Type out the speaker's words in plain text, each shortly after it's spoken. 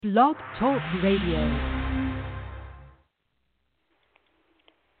Blog Talk Radio.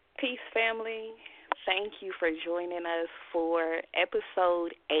 Peace, family. Thank you for joining us for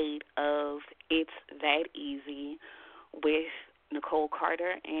episode 8 of It's That Easy with Nicole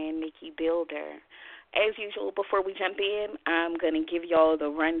Carter and Nikki Builder. As usual, before we jump in, I'm going to give y'all the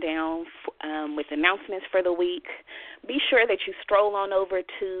rundown with announcements for the week. Be sure that you stroll on over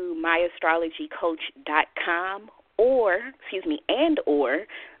to myastrologycoach.com or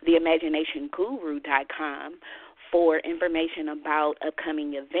theimaginationguru.com for information about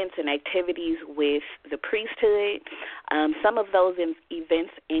upcoming events and activities with the priesthood. Some of those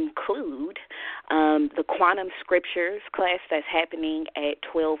events include the Quantum Scriptures class that's happening at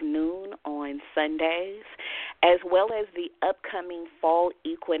 12 noon on Sundays, as well as the upcoming fall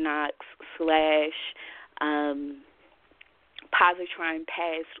equinox / Positron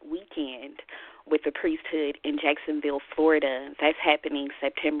Past weekend with the priesthood in Jacksonville, Florida. That's happening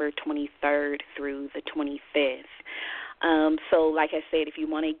September 23rd through the 25th. So like I said, if you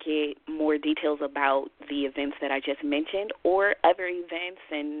want to get more details about the events that I just mentioned or other events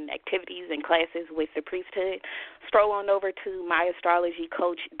and activities and classes with the priesthood, stroll on over to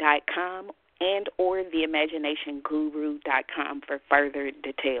myastrologycoach.com and or theimaginationguru.com for further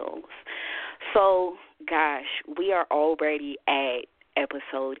details. So, gosh, we are already at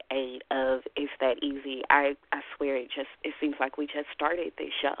episode 8 of It's That Easy. I swear it seems like we just started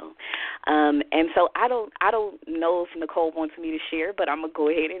this show. And so I don't know if Nicole wants me to share, but I'm going to go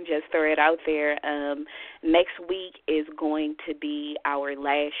ahead and just throw it out there. Next week is going to be our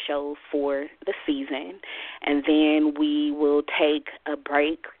last show for the season, and then we will take a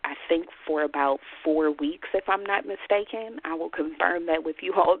break, I think, for about 4 weeks, if I'm not mistaken. I will confirm that with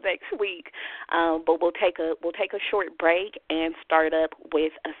you all next week. But we'll take a short break and start up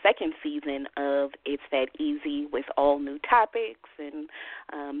with a second season of It's That Easy with all new topics and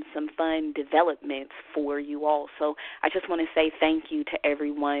some fun developments for you all. So I just want to say thank you to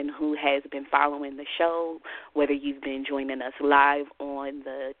everyone who has been following the show, whether you've been joining us live on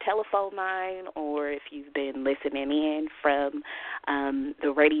the telephone line or if you've been listening in from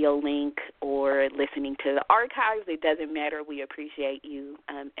the radio link or listening to the archives. It doesn't matter. We appreciate you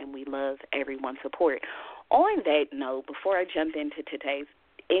and we love everyone's support. On that note, before I jump into today's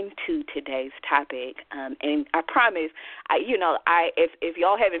topic, and I promise, if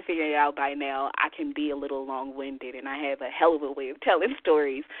y'all haven't figured it out by now, I can be a little long-winded, and I have a hell of a way of telling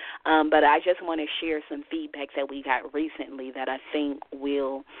stories. But I just want to share some feedback that we got recently that I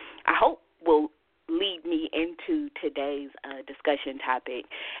hope will lead me into today's discussion topic,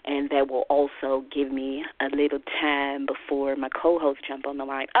 and that will also give me a little time before my co-host jump on the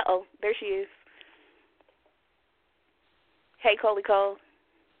line. Uh-oh, there she is. Hey, Coley Cole.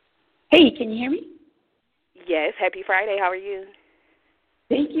 Hey, can you hear me? Yes, happy Friday. How are you?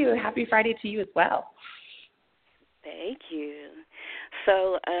 Thank you. Happy Friday to you as well. Thank you.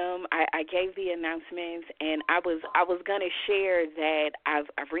 So I gave the announcements, and I was going to share that I've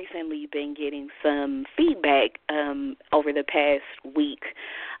recently been getting some feedback over the past week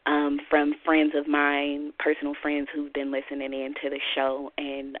from friends of mine, personal friends who've been listening in to the show,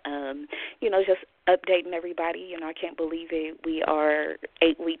 and just updating everybody. I can't believe it. We are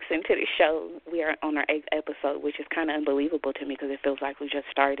 8 weeks into the show. We are on our 8th episode, which is kind of unbelievable to me because it feels like we just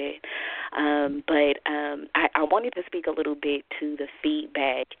started. But I wanted to speak a little bit to the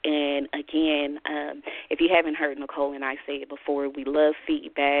feedback. And, again, if you haven't heard Nicole and I say it before, we love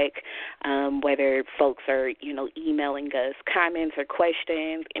feedback, whether folks are, emailing us comments or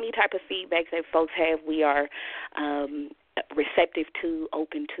questions, any type of feedback that folks have, we are receptive to,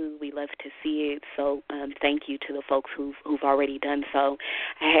 open to. We love to see it. So thank you to the folks who've already done so.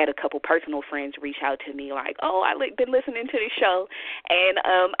 I had a couple personal friends reach out to me like, I've been listening to the show, and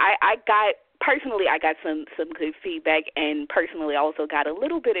I got some good feedback, and personally also got a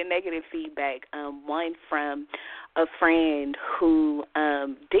little bit of negative feedback. One from a friend who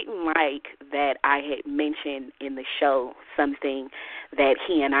didn't like that I had mentioned in the show something that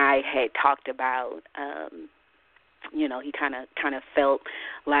he and I had talked about. He kind of felt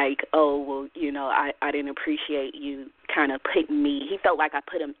like, I didn't appreciate you kind of putting me. He felt like I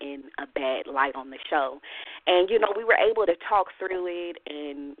put him in a bad light on the show. And, we were able to talk through it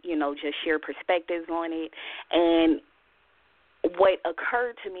and, just share perspectives on it. And what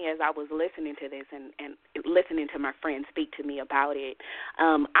occurred to me as I was listening to this and listening to my friend speak to me about it,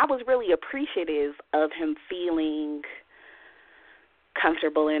 I was really appreciative of him feeling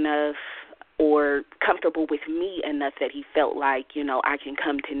comfortable enough or comfortable with me enough that he felt like, I can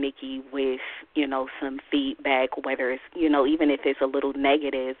come to Niki with, some feedback, whether it's, even if it's a little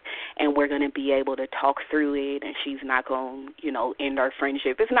negative, and we're going to be able to talk through it, and she's not going to, end our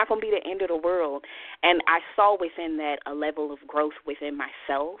friendship. It's not going to be the end of the world. And I saw within that a level of growth within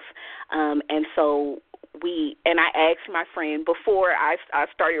myself. And so I asked my friend before I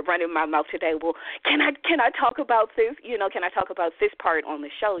started running my mouth today, well, can I talk about this? Can I talk about this part on the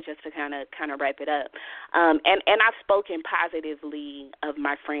show just to kind of wrap it up? And I've spoken positively of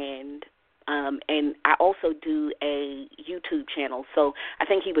my friend. And I also do a YouTube channel, so I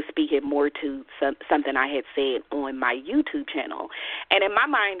think he was speaking more to something I had said on my YouTube channel. And in my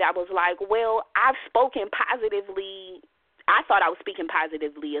mind, I was like, well, I've spoken positively. I thought I was speaking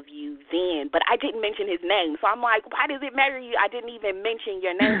positively of you then, but I didn't mention his name. So I'm like, why does it matter to you? I didn't even mention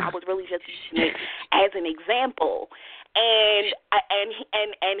your name. I was really just using it as an example. And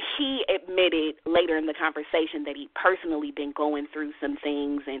he admitted later in the conversation that he'd personally been going through some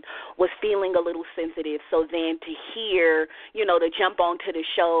things and was feeling a little sensitive. So then to hear, to jump onto the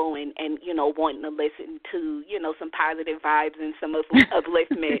show and wanting to listen to, some positive vibes and some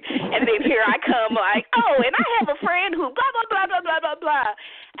upliftment. And then here I come like, oh, and I have a friend who blah, blah, blah, blah, blah, blah, blah.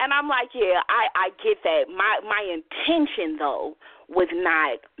 And I'm like, yeah, I get that. My intention, though, was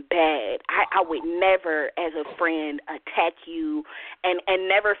not bad. I would never, as a friend, attack you, and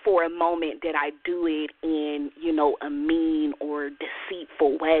never for a moment did I do it in, a mean or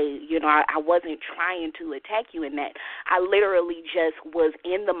deceitful way. I wasn't trying to attack you in that. I literally just was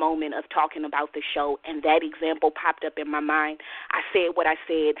in the moment of talking about the show, and that example popped up in my mind. I said what I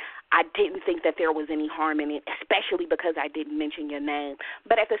said. I didn't think that there was any harm in it, especially because I didn't mention your name.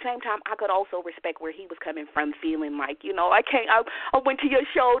 But at the same time, I could also respect where he was coming from, feeling like, I went to your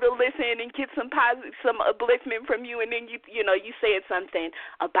show to listen and get some upliftment from you, and then you said something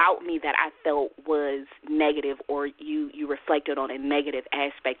about me that I felt was negative, or you reflected on a negative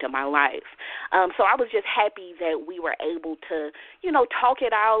aspect of my life. So I was just happy that we were able to, talk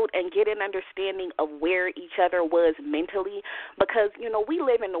it out and get an understanding of where each other was mentally, because, we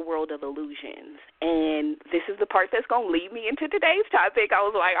live in the world of illusions, and this is the part that's going to lead me into today's topic. I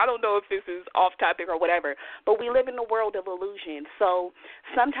was like, I don't know if this is off topic or whatever, but we live in the world of illusions. So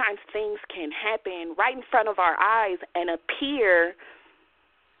sometimes things can happen right in front of our eyes and appear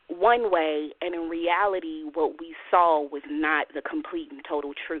one way, and in reality what we saw was not the complete and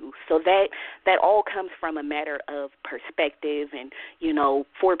total truth. So that all comes from a matter of perspective, and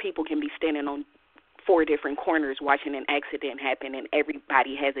four people can be standing on four different corners watching an accident happen, and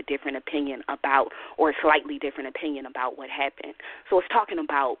everybody has a different opinion about, or a slightly different opinion about what happened. So it's talking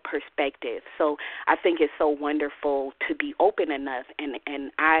about perspective. So I think it's so wonderful to be open enough,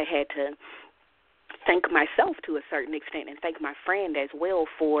 and I had to thank myself to a certain extent, and thank my friend as well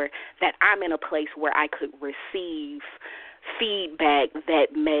for that. I'm in a place where I could receive feedback that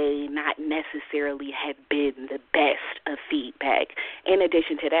may not necessarily have been the best of feedback. In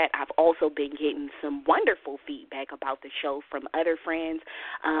addition to that, I've also been getting some wonderful feedback about the show from other friends.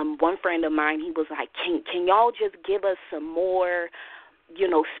 One friend of mine, he was like, can y'all just give us some more,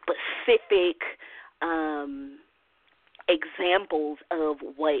 specific examples of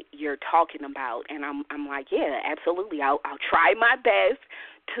what you're talking about? And I'm like, yeah, absolutely. I'll try my best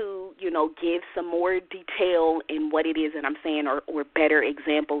to, give some more detail in what it is that I'm saying, or better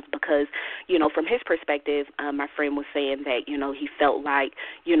examples, because, from his perspective, my friend was saying that, he felt like,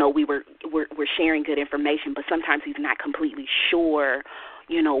 we're sharing good information, but sometimes he's not completely sure,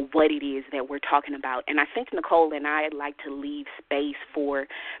 what it is that we're talking about. And I think Nicole and I like to leave space for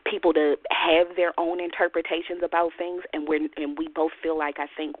people to have their own interpretations about things, and we both feel like, I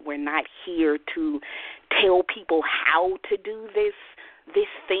think we're not here to tell people how to do this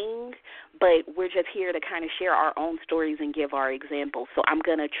thing, but we're just here to kind of share our own stories and give our examples. So I'm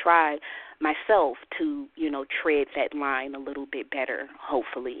going to try myself to, tread that line a little bit better,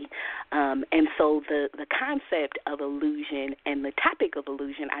 hopefully. And so the concept of illusion and the topic of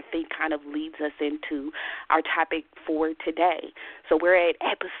illusion, I think, kind of leads us into our topic for today. So we're at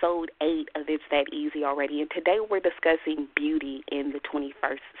episode 8 of It's That Easy already, and today we're discussing beauty in the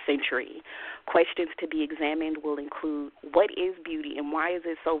 21st century. Questions to be examined will include, what is beauty and why is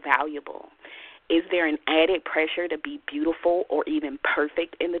it so valuable? Is there an added pressure to be beautiful or even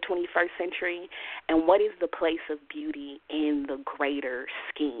perfect in the 21st century? And what is the place of beauty in the greater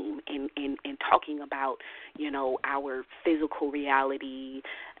scheme, in talking about, our physical reality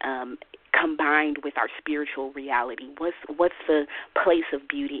combined with our spiritual reality? What's the place of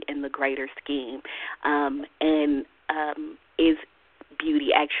beauty in the greater scheme? Is beauty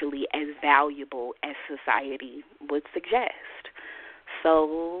actually as valuable as society would suggest?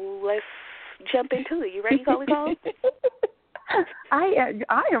 So let's jump into it. You ready, Coley Cole? I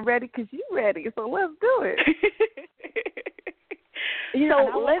am ready because you're ready, so let's do it.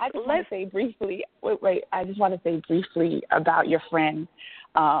 I just want to say briefly. I just want to say briefly about your friend,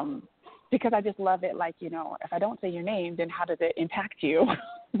 because I just love it. Like, if I don't say your name, then how does it impact you,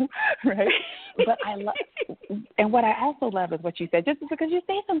 right? But and what I also love is what you said, just because you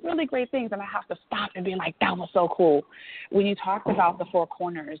say some really great things, and I have to stop and be like, that was so cool. When you talked about the four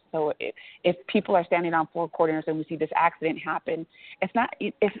corners, so if people are standing on four corners and we see this accident happen, it's not.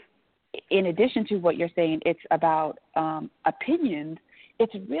 It's in addition to what you're saying, it's about opinions.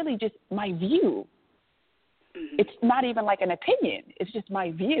 It's really just my view. Mm-hmm. It's not even like an opinion. It's just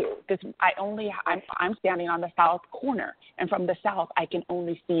my view. I'm standing on the south corner, and from the south, I can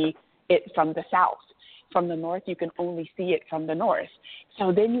only see it from the south. From the north, you can only see it from the north.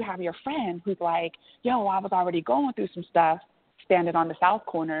 So then you have your friend who's like, yo, I was already going through some stuff standing on the south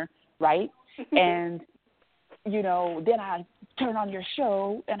corner, right? And, then I turn on your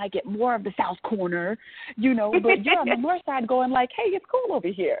show and I get more of the south corner, but you're on the north side going like, hey, it's cool over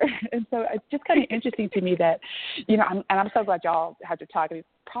here. And so it's just kind of interesting to me that, I'm so glad y'all had to talk. You're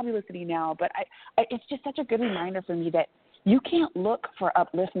probably listening now, but it's just such a good reminder for me that you can't look for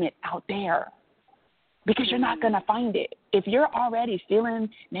upliftment out there, because you're not going to find it. If you're already feeling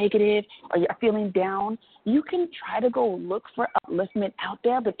negative or you're feeling down, you can try to go look for upliftment out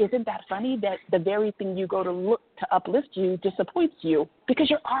there, but isn't that funny that the very thing you go to look to uplift you disappoints you, because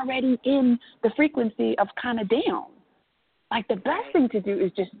you're already in the frequency of kind of down. Like, the best thing to do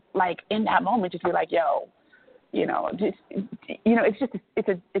is just, like, in that moment, just be like, yo, it's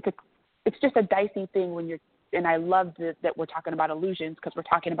just a dicey thing when you're. And I love that we're talking about illusions, because we're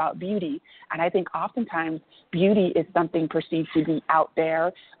talking about beauty. And I think oftentimes beauty is something perceived to be out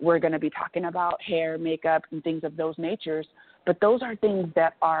there. We're going to be talking about hair, makeup, and things of those natures. But those are things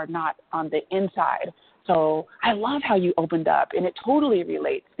that are not on the inside. So I love how you opened up, and it totally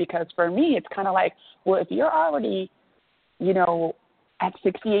relates, because for me, it's kind of like, well, if you're already, at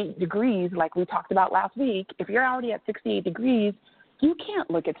 68 degrees, like we talked about last week, if you're already at 68 degrees, you can't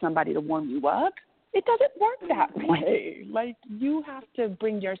look at somebody to warm you up. It doesn't work that way. Like, you have to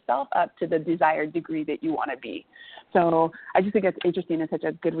bring yourself up to the desired degree that you want to be. So I just think it's interesting and such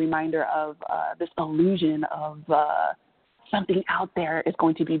a good reminder of this illusion of something out there is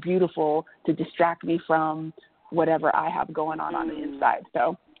going to be beautiful to distract me from whatever I have going on the inside.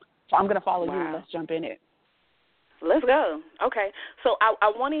 So I'm going to follow you, and let's jump in it. Let's go. Okay. So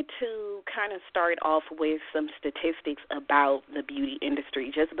I wanted to kind of start off with some statistics about the beauty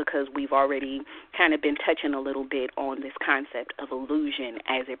industry, just because we've already kind of been touching a little bit on this concept of illusion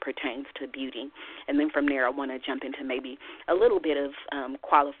as it pertains to beauty. And then from there, I want to jump into maybe a little bit of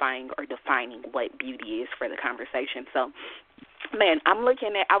qualifying or defining what beauty is for the conversation. So,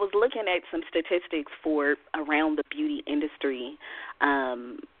 I was looking at some statistics for around the beauty industry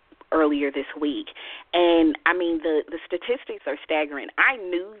earlier this week. And, I mean, the statistics are staggering. I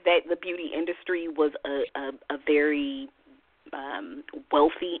knew that the beauty industry was a very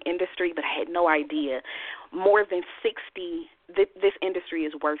wealthy industry, but I had no idea. This industry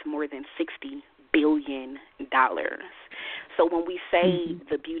is worth more than $60 billion. So when we say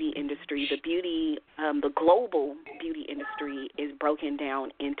the beauty industry, the global beauty industry is broken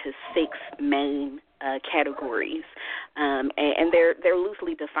down into 6 main categories, and they're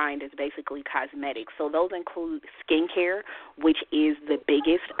loosely defined as basically cosmetics. So those include skincare, which is the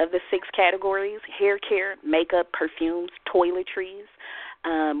biggest of the 6 categories, hair care, makeup, perfumes, toiletries,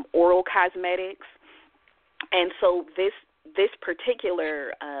 oral cosmetics. And so this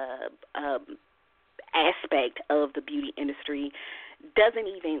particular aspect of the beauty industry doesn't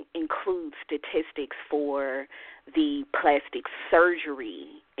even include statistics for the plastic surgery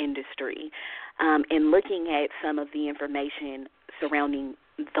industry. And looking at some of the information surrounding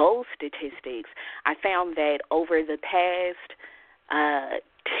those statistics, I found that over the past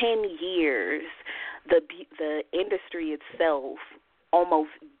 10 years, the industry itself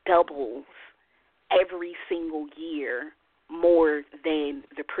almost doubles every single year more than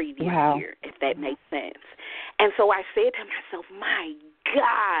the previous year, if that makes sense. And so I said to myself, my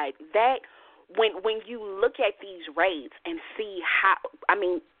God, that when you look at these rates and see how,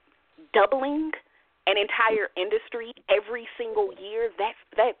 doubling an entire industry every single year,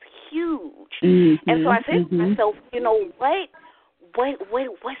 that's huge. And so I said to myself, you know what?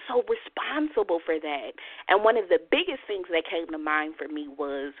 what's so responsible for that? And one of the biggest things that came to mind for me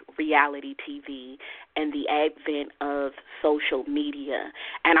was reality TV and the advent of social media.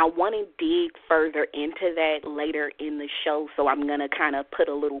 And I want to dig further into that later in the show, so I'm going to kind of put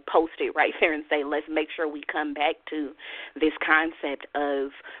a little post-it right there and say, let's make sure we come back to this concept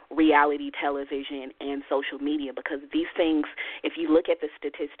of reality television and social media, because these things, if you look at the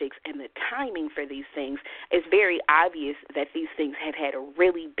statistics and the timing for these things, it's very obvious that these things have had a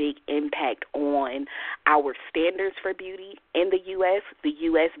really big impact on our standards for beauty in the U.S.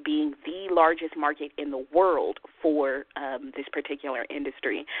 being the largest market in the world for this particular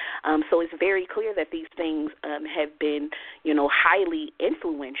industry. So it's very clear that these things have been, highly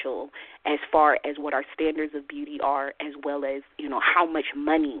influential as far as what our standards of beauty are, as well as, how much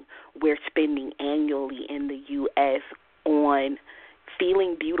money we're spending annually in the U.S. on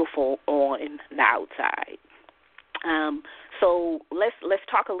feeling beautiful on the outside. So let's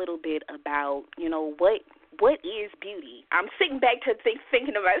talk a little bit about, what is beauty? I'm sitting back to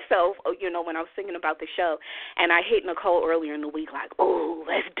thinking to myself, when I was thinking about the show, and I hit Nicole earlier in the week like,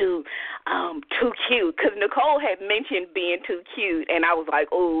 let's do too cute, because Nicole had mentioned being too cute, and I was like,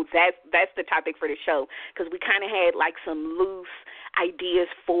 that's the topic for the show, because we kind of had like some loose ideas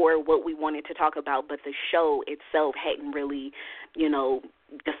for what we wanted to talk about, but the show itself hadn't really,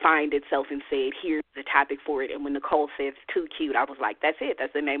 defined itself and said, here's the topic for it. And when Nicole says too cute, I was like, that's it.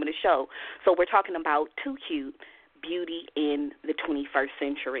 That's the name of the show. So we're talking about too cute, beauty in the 21st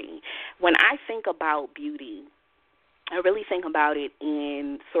century. When I think about beauty, I really think about it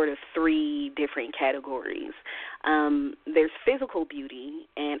in sort of three different categories. There's physical beauty,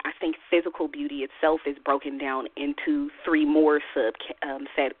 and I think physical beauty itself is broken down into three more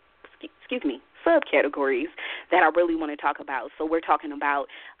subcategories that I really want to talk about. So we're talking about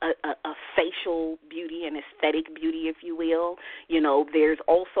a facial beauty, an aesthetic beauty, if you will. There's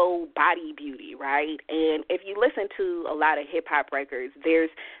also body beauty, right? And if you listen to a lot of hip-hop records,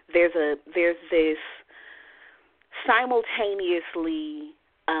 there's this simultaneously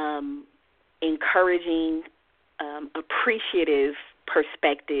encouraging, appreciative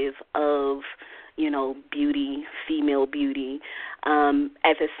perspective of beauty, female beauty,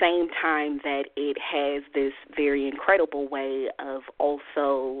 at the same time that it has this very incredible way of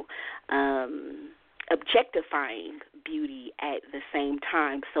also objectifying beauty at the same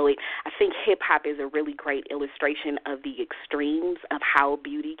time. So I think hip-hop is a really great illustration of the extremes of how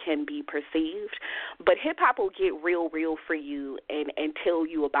beauty can be perceived. But hip-hop will get real for you and tell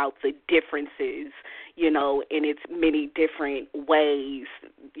you about the differences, in its many different ways,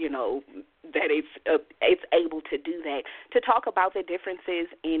 that it's able to do that, to talk about the differences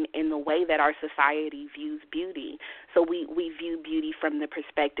in the way that our society views beauty. So we view beauty from the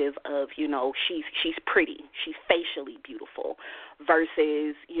perspective of, she's pretty, she's facially beautiful,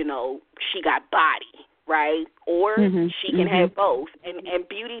 versus, she got body, right? Or she can have both. And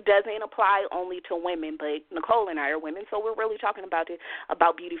beauty doesn't apply only to women, but Nicole and I are women, so we're really talking about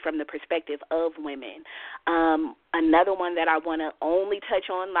beauty from the perspective of women. Another one that I want to only touch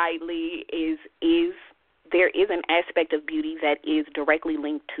on lightly is there is an aspect of beauty that is directly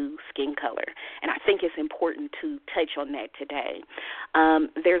linked to skin color, and I think it's important to touch on that today.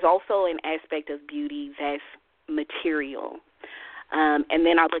 There's also an aspect of beauty that's material, and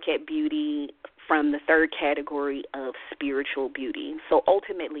then I look at beauty from the third category of spiritual beauty. So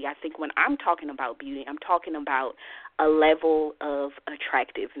ultimately, I think when I'm talking about beauty, I'm talking about a level of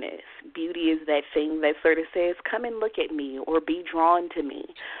attractiveness. Beauty is that thing that sort of says, come and look at me or be drawn to me.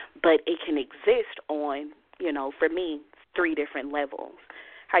 But it can exist on, for me, three different levels.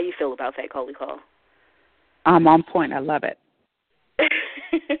 How you feel about that, Coley Cole? I'm on point. I love it.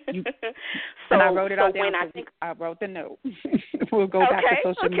 And I wrote it all down. I wrote the note. We'll go back to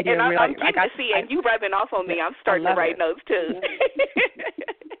social media. And I'm getting to see, and you rubbing off on me. I'm starting to write notes too.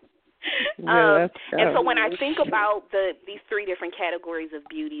 And so when I think about these three different categories of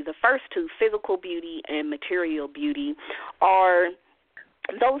beauty, the first two, physical beauty and material beauty, are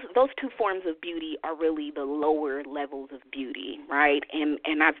those two forms of beauty are really the lower levels of beauty, right?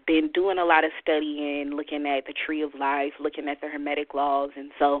 And I've been doing a lot of studying, looking at the Tree of Life, looking at the Hermetic laws,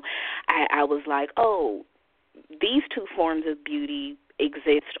 and so I was like, these two forms of beauty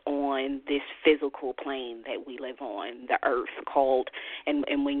exist on this physical plane that we live on, the earth, called,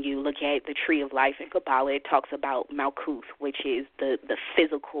 and when you look at the Tree of Life in Kabbalah, it talks about Malkuth, which is the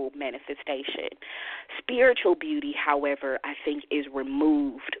physical manifestation. Spiritual beauty, however, I think is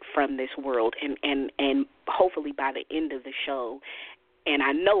removed from this world, and hopefully by the end of the show, and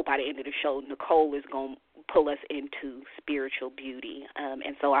I know by the end of the show, Nicole is going to pull us into spiritual beauty.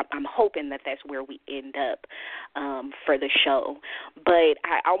 And so I'm hoping that that's where we end up for the show. But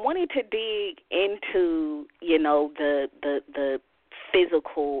I wanted to dig into, the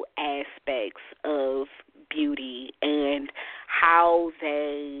physical aspects of beauty and how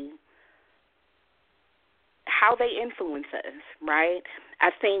they influence us, right? I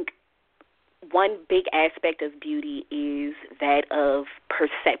think one big aspect of beauty is that of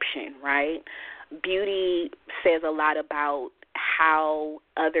perception, right? Beauty says a lot about how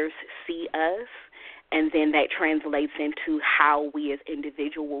others see us, and then that translates into how we as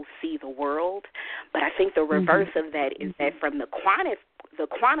individuals see the world. But I think the reverse of that is that from the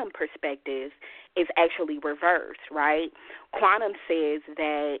quantum perspective is actually reversed, right? Quantum says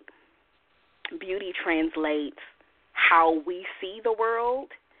that beauty translates how we see the world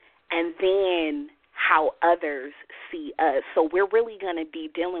and then how others see us. So we're really going to be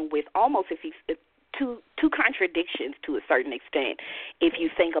dealing with almost two contradictions to a certain extent. If you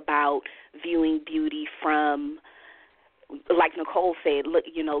think about viewing beauty from, like Nicole said,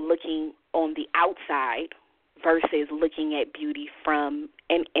 looking on the outside versus looking at beauty from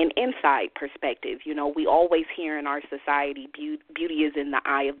an inside perspective. We always hear in our society beauty is in the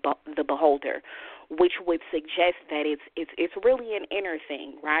eye of the beholder, which would suggest that it's really an inner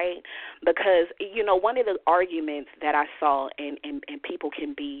thing, right? Because, one of the arguments that I saw, and people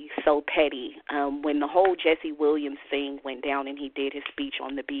can be so petty, when the whole Jesse Williams thing went down and he did his speech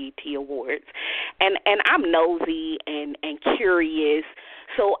on the BET Awards, and I'm nosy and curious,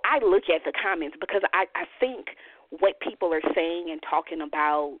 so I look at the comments because I think what people are saying and talking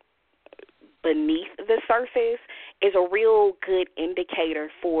about beneath the surface is a real good indicator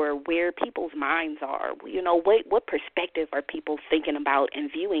for where people's minds are. What perspective are people thinking about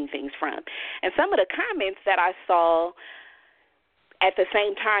and viewing things from? And some of the comments that I saw at the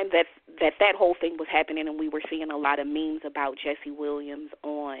same time that whole thing was happening, and we were seeing a lot of memes about Jesse Williams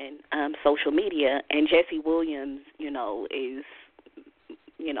on social media, and Jesse Williams, is,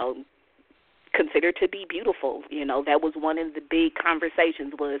 considered to be beautiful. That was one of the big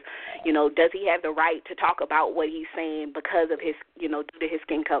conversations was, does he have the right to talk about what he's saying because of his, due to his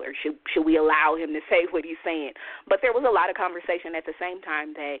skin color? Should we allow him to say what he's saying? But there was a lot of conversation at the same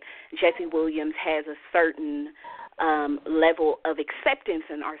time that Jesse Williams has a certain level of acceptance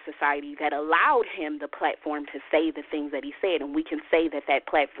in our society that allowed him the platform to say the things that he said. And we can say that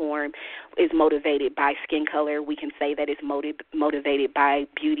platform is motivated by skin color. We can say that it's motivated by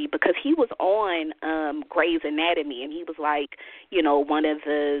beauty because he was on Grey's Anatomy, and he was like, one of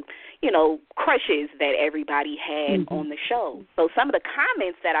the, crushes that everybody had on the show. So some of the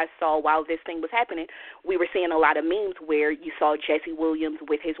comments that I saw while this thing was happening, we were seeing a lot of memes where you saw Jesse Williams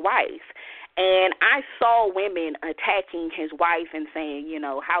with his wife. And I saw women attacking his wife and saying,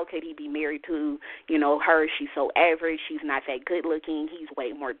 how could he be married to, her? She's so average. She's not that good looking. He's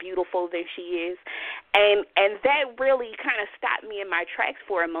way more beautiful than she is. And that really kind of stopped me in my tracks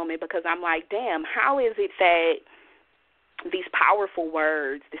for a moment because I'm like, damn, how is it that these powerful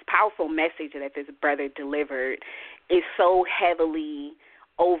words, this powerful message that this brother delivered is so heavily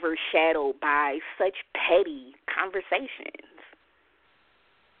overshadowed by such petty conversations?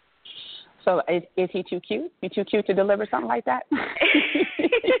 So is he too cute? You too cute to deliver something like that?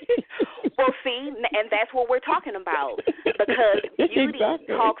 Well, see, and that's what we're talking about because beauty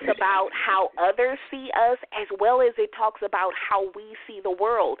talks about how others see us as well as it talks about how we see the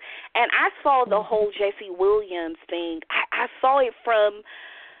world. And I saw the whole Jesse Williams thing. I saw it from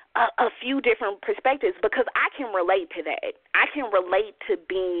a few different perspectives because I can relate to that. I can relate to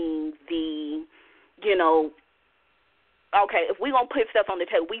being the, okay, if we're going to put stuff on the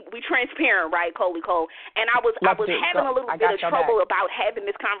table, we transparent, right, Coley Cole? And I was having a little bit of trouble about having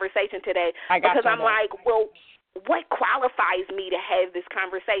this conversation today because I'm like, well, what qualifies me to have this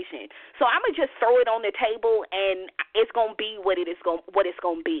conversation? So I'm going to just throw it on the table, and it's going to be what it's going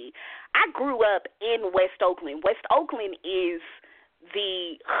to be. I grew up in West Oakland. West Oakland is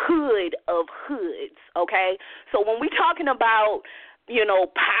the hood of hoods, okay? So when we're talking about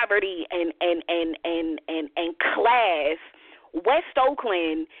poverty and class, West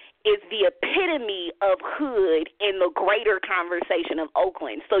Oakland is the epitome of hood in the greater conversation of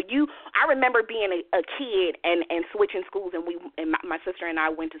Oakland. So I remember being a kid and switching schools, and my sister and I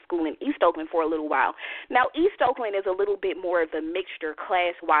went to school in East Oakland for a little while. Now, East Oakland is a little bit more of a mixture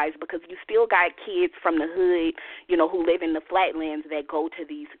class-wise because you still got kids from the hood, who live in the flatlands that go to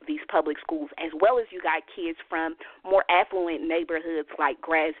these public schools, as well as you got kids from more affluent neighborhoods like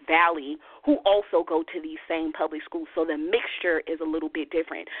Grass Valley who also go to these same public schools. So the mixture is a little bit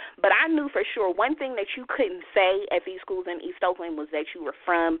different. But I knew for sure one thing that you couldn't say at these schools in East Oakland was that you were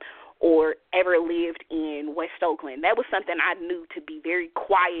from or ever lived in West Oakland. That was something I knew to be very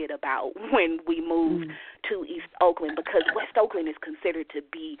quiet about when we moved to East Oakland, because West Oakland is considered to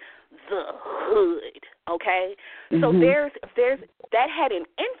be the hood, okay? So there's that had an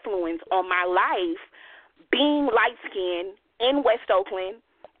influence on my life, being light-skinned in West Oakland,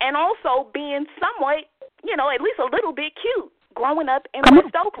 and also being somewhat, at least a little bit cute growing up in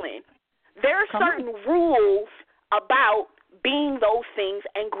West Oakland. There are certain rules about being those things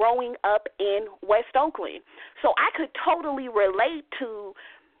and growing up in West Oakland. So I could totally relate to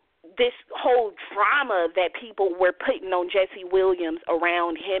this whole drama that people were putting on Jesse Williams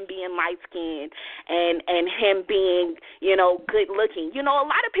around him being light-skinned and him being, good-looking. A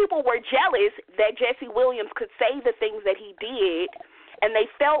lot of people were jealous that Jesse Williams could say the things that he did, and they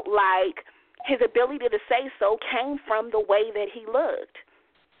felt like his ability to say so came from the way that he looked.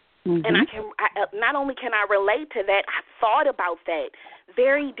 And not only can I relate to that, I thought about that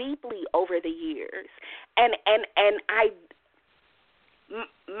very deeply over the years. And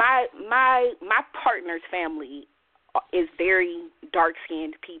my partner's family is very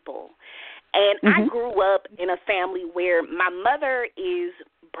dark-skinned people. And I grew up in a family where my mother is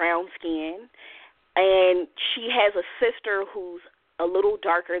brown-skinned, and she has a sister who's a little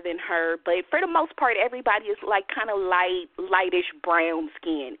darker than her, but for the most part, everybody is like kind of lightish brown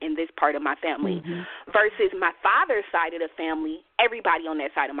skin in this part of my family. Versus my father's side of the family, everybody on that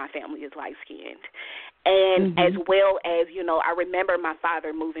side of my family is light skinned. And as well as, I remember my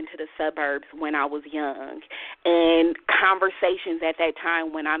father moving to the suburbs when I was young, and conversations at that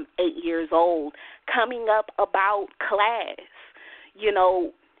time when I'm 8 years old coming up about class.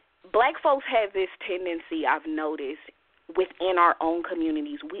 Black folks have this tendency, I've noticed, within our own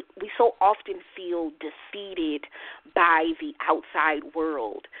communities. We so often feel defeated by the outside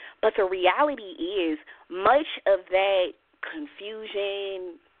world. But the reality is much of that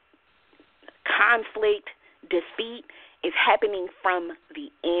confusion, conflict, defeat is happening from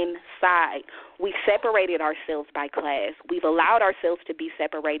the inside. We've separated ourselves by class. We've allowed ourselves to be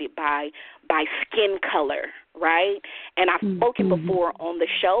separated by skin color, right? And I've spoken before on the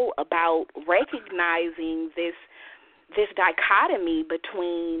show about recognizing this dichotomy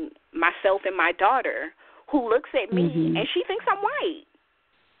between myself and my daughter, who looks at me and she thinks I'm white,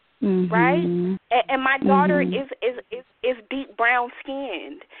 right? And my daughter is deep brown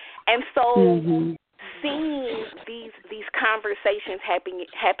skinned, and so seeing these conversations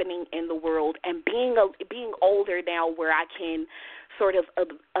happening in the world, and being older now, where I can sort of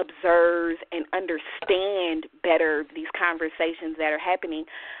observe and understand better these conversations that are happening.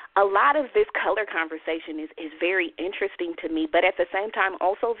 A lot of this color conversation is very interesting to me, but at the same time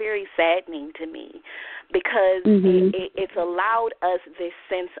also very saddening to me, because it's allowed us this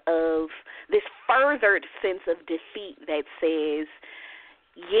furthered sense of defeat that says,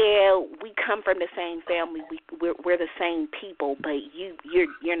 yeah, we come from the same family, we're the same people, but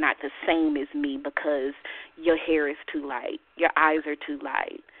you're not the same as me because your hair is too light, your eyes are too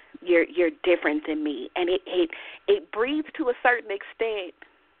light, you're different than me, and it breeds to a certain extent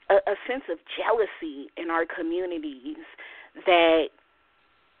a sense of jealousy in our communities that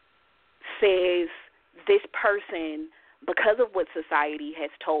says this person, because of what society has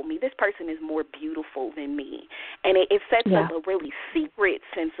told me, this person is more beautiful than me. And it sets up a really secret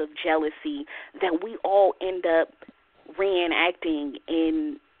sense of jealousy that we all end up reenacting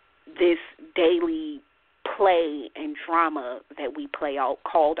in this daily play and drama that we play out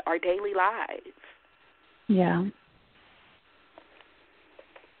called our daily lives. Yeah.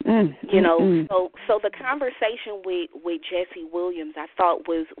 So the conversation with Jesse Williams, I thought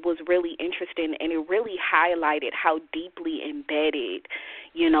was really interesting, and it really highlighted how deeply embedded,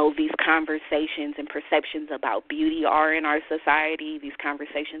 these conversations and perceptions about beauty are in our society, these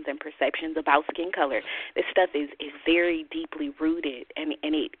conversations and perceptions about skin color. This stuff is very deeply rooted, and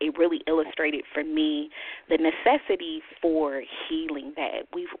it really illustrated for me the necessity for healing that.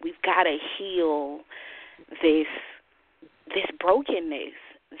 We've got to heal this brokenness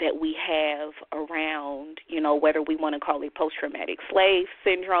that we have around, whether we want to call it post-traumatic slave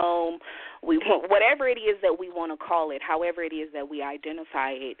syndrome, whatever it is that we want to call it, however it is that we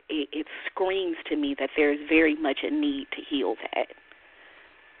identify it, it screams to me that there's very much a need to heal that.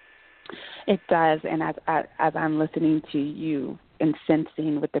 It does, and as I'm listening to you and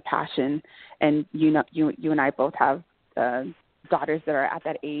sensing with the passion, and you and I both have daughters that are at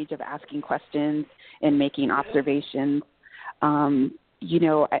that age of asking questions and making observations.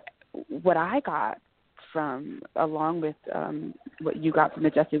 What I got from, along with what you got from the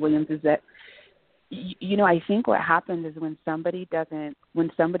Jesse Williams, is that You know, I think what happens is when somebody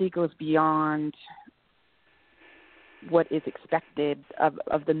goes beyond what is expected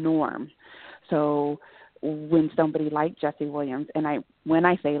of the norm. So when somebody like Jesse Williams, and when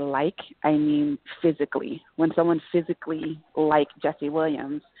I say like, I mean physically. When someone physically like Jesse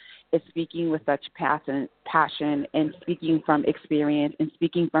Williams is speaking with such passion and speaking from experience and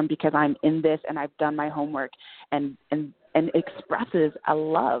speaking from because I'm in this and I've done my homework and expresses a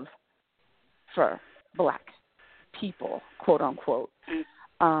love for Black people, quote unquote.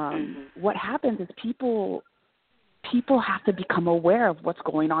 What happens is people have to become aware of what's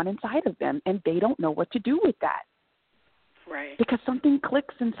going on inside of them, and they don't know what to do with that. Right. Because something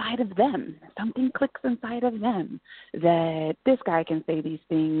clicks inside of them. Something clicks inside of them that this guy can say these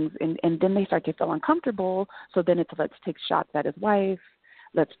things, and then they start to feel uncomfortable. So then it's let's take shots at his wife.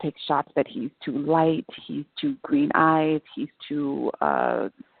 Let's take shots that he's too light, he's too green eyes, he's too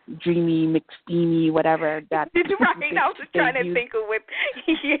dreamy, McSteamy, whatever. That right. I was trying to think of what.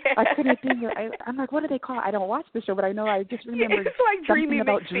 Yeah. I couldn't think of. I'm like, what do they call it? I don't watch the show, but I know. I just remember it's like something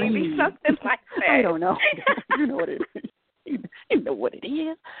about dreamy, something like that. I don't know. You know what it is. You know what it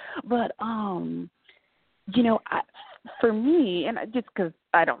is. But you know, for me, and just because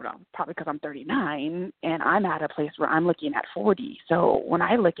I don't know, probably because I'm 39 and I'm at a place where I'm looking at 40. So when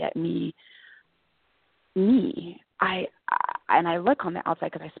I look at me, I look on the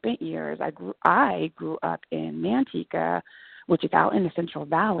outside because I spent years. I grew up in Manteca, which is out in the Central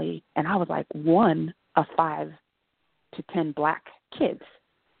Valley, and I was like one of 5 to 10 Black kids.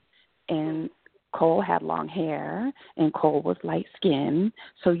 And Cole had long hair, and Cole was light skinned.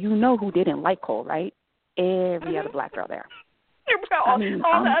 So you know who didn't like Cole, right? Every other Black girl there. All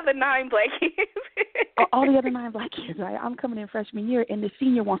the other 9 Black kids. All the other 9 Black kids, right? I'm coming in freshman year, and the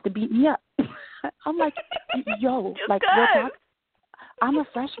senior wants to beat me up. I'm like, yo, just like, real talk, I'm a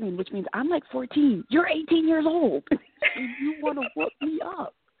freshman, which means I'm like 14. You're 18 years old. And you want to whoop me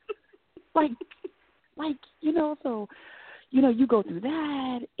up. Like, you know, so, you know, you go through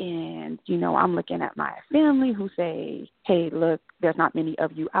that, and, you know, I'm looking at my family who say, hey, look, there's not many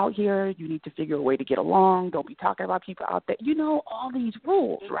of you out here. You need to figure a way to get along. Don't be talking about people out there. You know, all these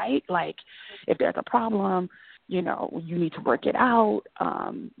rules, right? Like, if there's a problem, you know, you need to work it out.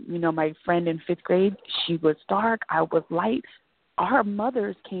 You know, my friend in 5th grade, she was dark. I was light. Our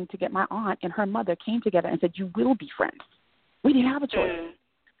mothers came to get my aunt and her mother came together and said, you will be friends. We didn't have a choice.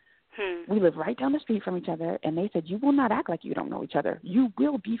 We live right down the street from each other, and they said, you will not act like you don't know each other. You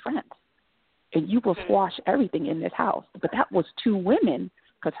will be friends, and you will squash everything in this house. But that was 2 women,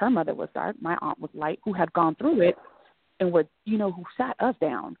 because her mother was dark, my aunt was light, who had gone through it and were, you know, who sat us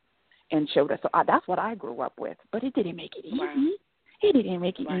down and showed us. So that's what I grew up with. But it didn't make it easy. Right. It didn't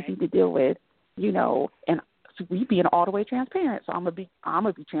make it easy to deal with, you know, and so we being all the way transparent. So I'm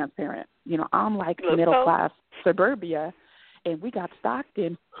gonna be transparent. You know, I'm like middle class suburbia, and we got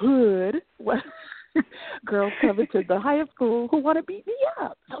Stockton hood girls coming to the high school who want to beat me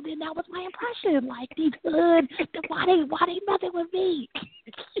up. So then that was my impression. Like, these hood, why they messing with me?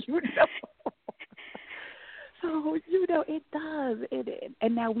 You know. So, you know, it does.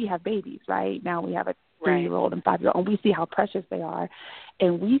 And now we have babies, right? Now we have a 3-year-old and 5-year-old, and we see how precious they are.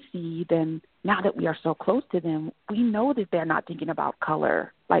 And we see them, now that we are so close to them, we know that they're not thinking about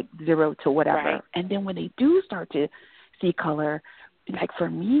color, like 0 to whatever. Right. And then when they do start to see color, like for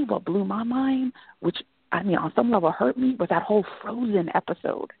me, what blew my mind, which, I mean, on some level hurt me, was that whole Frozen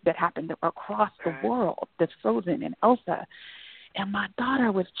episode that happened across the world, this Frozen and Elsa. And my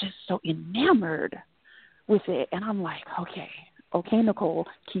daughter was just so enamored with it. And I'm like, okay, Nicole,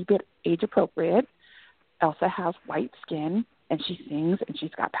 keep it age appropriate. Elsa has white skin, and she sings, and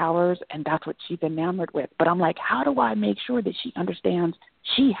she's got powers, and that's what she's enamored with. But I'm like, how do I make sure that she understands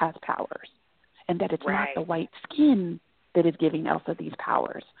she has powers and that it's not the white skin that is giving Elsa these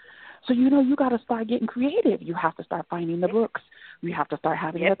powers? So, you know, you got to start getting creative. You have to start finding the books. You have to start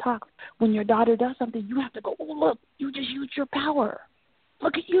having the talk. When your daughter does something, you have to go, oh, look, you just used your power.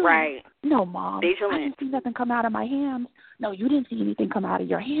 Look at you. Right. No, Mom, I didn't see nothing come out of my hands. No, you didn't see anything come out of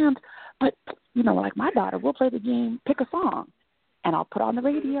your hands. But, you know, like my daughter, we'll play the game, pick a song, and I'll put on the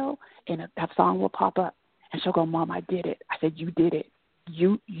radio, and that song will pop up. And she'll go, Mom, I did it. I said, you did it.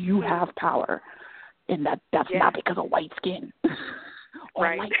 You have power. And that's not because of white skin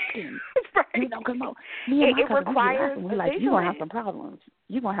or light skin. You know, because me and my cousin, requires we're like, you're going to have some problems.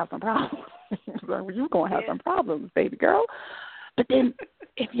 You're going to have some problems. You're going to have some problems, baby girl. But then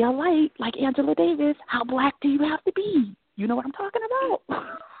if you're light, like Angela Davis, how Black do you have to be? You know what I'm talking about?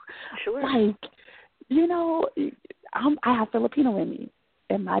 Sure. Like, you know, I have Filipino in me.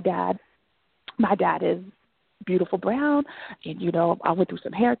 And my dad is beautiful brown. And, you know, I went through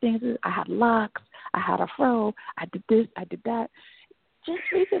some hair things. I had locks. I had a fro. I did this. I did that. Just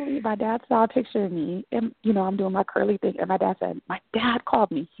recently, my dad saw a picture of me, and, I'm doing my curly thing, and my dad called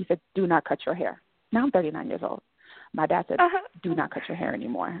me. He said, do not cut your hair. Now I'm 39 years old. My dad said, do not cut your hair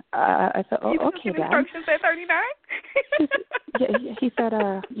anymore. I said, oh, okay, Dad. Instructions at 39? He said,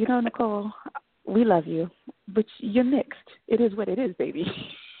 Nicole, we love you, but you're mixed. It is what it is, baby.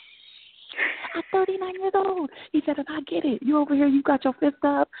 I'm 39 years old. He said, and I get it. You over here, you got your fist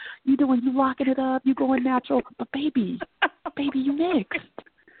up. You locking it up. You going natural. But, baby, you mixed.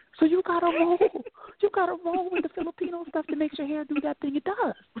 So you got to roll. You got to roll with the Filipino stuff to make your hair do that thing it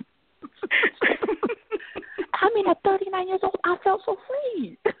does. At 39 years old, I felt so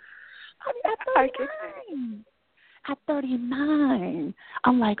free. At 39. At 39,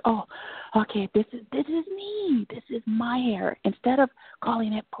 I'm like, oh, okay, this is me. This is my hair. Instead of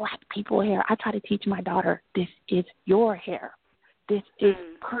calling it black people hair, I try to teach my daughter, this is your hair. This is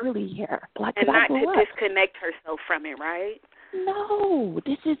curly hair. Black, and not to disconnect herself from it, right? No,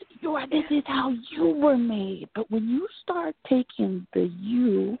 this is how you were made. But when you start taking the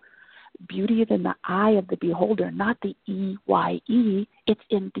you, beauty is in the eye of the beholder, not the EYE. It's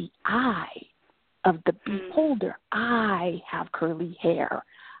in the eye of the beholder. I have curly hair.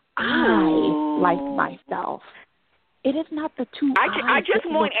 I like myself. It is not the two eyes. I just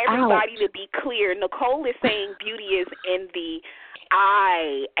want everybody to be clear. Nicole is saying beauty is in the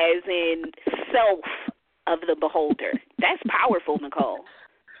eye, as in self of the beholder. That's powerful, Nicole.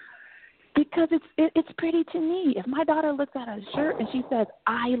 Because it's pretty to me. If my daughter looks at a shirt and she says,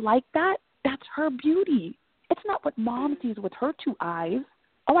 I like that, that's her beauty. It's not what mom sees with her two eyes.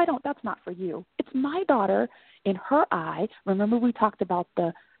 Oh, I don't. That's not for you. It's my daughter in her eye. Remember we talked about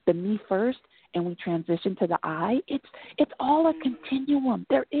the me first and we transitioned to the I? It's all a continuum.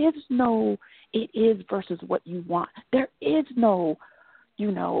 There is no it is versus what you want. There is no,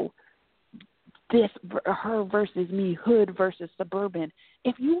 this, her versus me, hood versus suburban.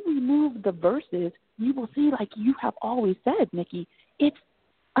 If you remove the verses, you will see, like you have always said, Nikki, it's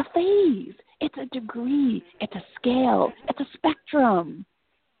a phase. It's a degree. It's a scale. It's a spectrum.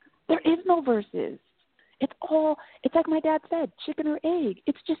 There is no verses. It's like my dad said, chicken or egg.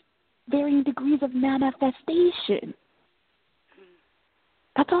 It's just varying degrees of manifestation.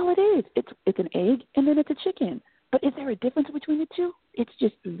 That's all it is. It's an egg and then it's a chicken. But is there a difference between the two? It's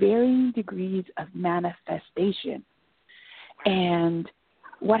just varying degrees of manifestation. And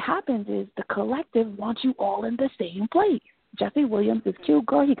what happens is the collective wants you all in the same place. Jesse Williams is cute,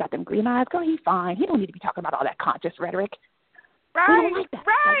 girl. He got them green eyes, girl. He's fine. He don't need to be talking about all that conscious rhetoric. Right, we don't like that.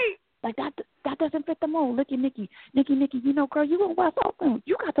 right. Like that doesn't fit the mold. Look at Nikki, girl, you in West Oakland.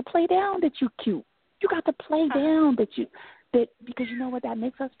 You got to play down that you cute. You got to play down that because you know what that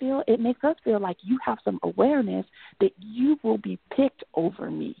makes us feel? It makes us feel like you have some awareness that you will be picked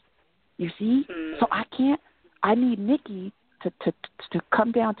over me. You see? So I need Nikki to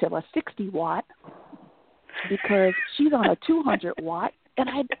come down to a 60 watt because she's on a 200 watt, and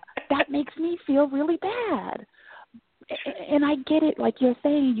that makes me feel really bad. And I get it, like you're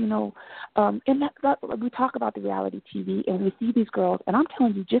saying, and that we talk about the reality TV, and we see these girls, and I'm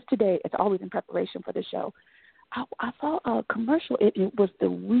telling you, just today, it's always in preparation for the show, I saw a commercial. It was the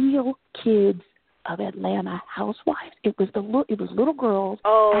Real Kids of Atlanta Housewives. It was little girls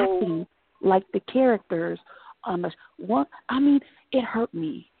acting like the characters on the one. It hurt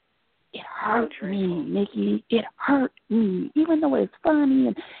me. It hurt me, Nikki. It hurt me, even though it's funny,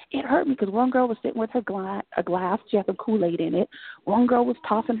 and it hurt me because one girl was sitting with her a glass. She had some Kool-Aid in it. One girl was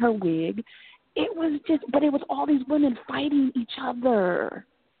tossing her wig. It was all these women fighting each other.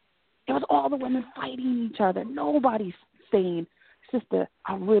 It was all the women fighting each other. Nobody's saying, sister,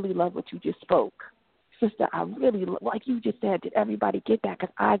 I really love what you just spoke. Sister, I really, like you just said, did everybody get that?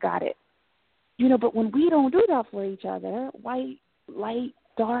 Because I got it. But when we don't do that for each other, white, light,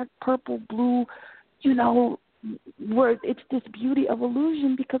 dark, purple, blue, where it's this beauty of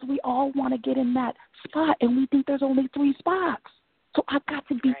illusion because we all want to get in that spot and we think there's only 3 spots. So I've got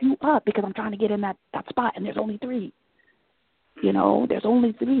to beat you up because I'm trying to get in that spot and there's only 3. There's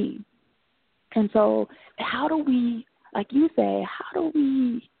only 3. And so how do we, like you say,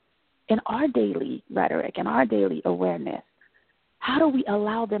 in our daily rhetoric, in our daily awareness, how do we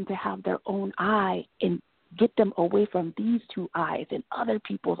allow them to have their own eye and get them away from these 2 eyes and other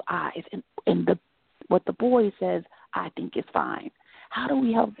people's eyes and what the boy says I think is fine? How do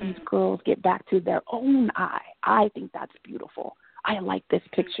we help these girls get back to their own eye? I think that's beautiful. I like this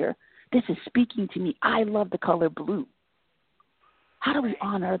picture. This is speaking to me. I love the color blue. How do we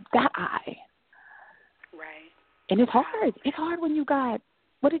honor that eye? Right. And it's hard. It's hard when you got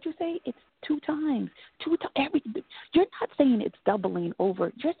What did you say? It's 2 times. You're not saying it's doubling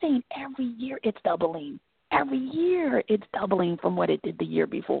over. You're saying every year it's doubling. Every year it's doubling from what it did the year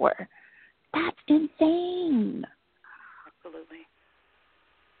before. That's insane. Absolutely.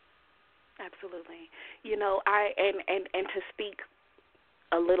 Absolutely. You know, and to speak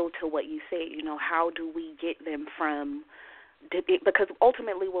a little to what you said, you know, how do we get them from, because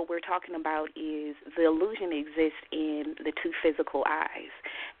ultimately what we're talking about is the illusion exists in the 2 physical eyes,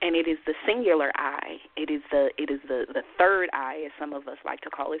 and it is the singular eye. It is the third eye, as some of us like to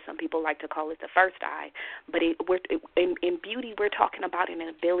call it. Some people like to call it the first eye. But in beauty, we're talking about an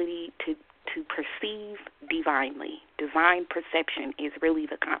ability to perceive divinely. Divine perception is really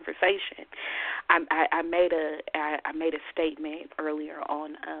the conversation. I made a statement earlier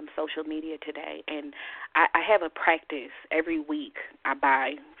on social media today, and I have a practice every week. I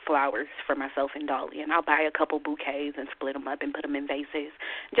buy flowers for myself and Dolly, and I'll buy a couple bouquets and split them up and put them in vases,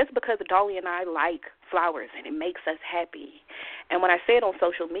 just because Dolly and I like flowers and it makes us happy. And what I said on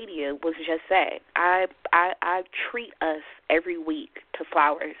social media was just that. I treat us every week to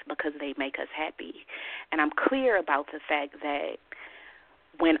flowers because they make us happy. And I'm clear about the fact that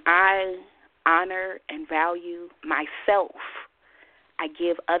when I honor and value myself, I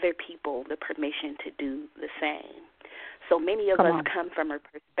give other people the permission to do the same. So many of us come from a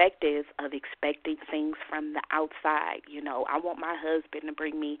perspective of expecting things from the outside. You know, I want my husband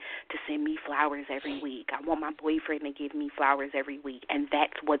to send me flowers every week. I want my boyfriend to give me flowers every week, and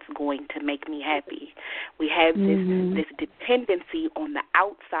that's what's going to make me happy. We have this dependency on the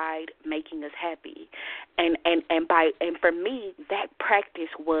outside making us happy. And for me, that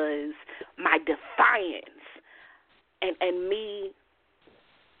practice was my defiance and me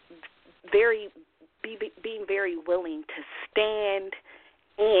being very willing to stand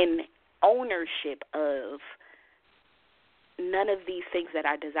in ownership of none of these things that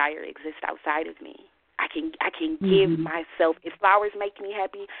I desire exist outside of me. I can give myself, if flowers make me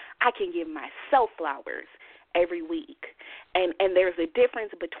happy, I can give myself flowers every week. And there's a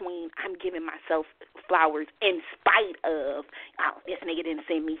difference between I'm giving myself flowers in spite of, oh, this nigga didn't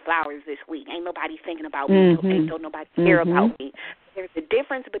send me flowers this week. Ain't nobody thinking about me. Don't nobody care about me. There's a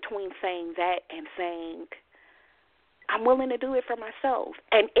difference between saying that and saying, I'm willing to do it for myself.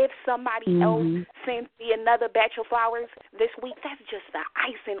 And if somebody else sends me another batch of flowers this week, that's just the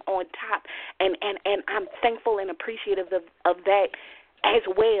icing on top. And I'm thankful and appreciative of that as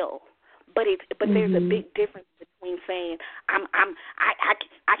well. But there's a big difference between saying I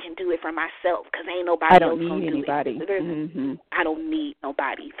can do it for myself because ain't nobody else gonna do it. I don't need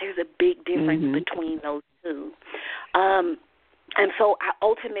nobody. There's a big difference between those two. And so I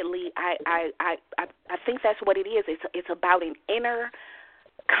think that's what it is. It's about an inner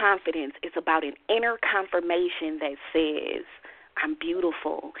confidence. It's about an inner confirmation that says, I'm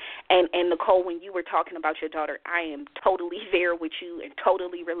beautiful. And Nicole, when you were talking about your daughter, I am totally there with you and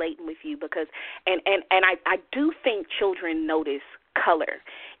totally relating with you because and I do think children notice color.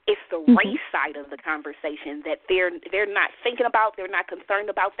 It's the race side of the conversation that they're not thinking about, they're not concerned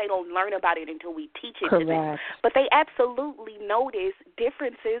about. They don't learn about it until we teach it to them. But they absolutely notice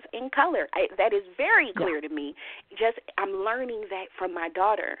differences in color. That is very clear to me. Just I'm learning that from my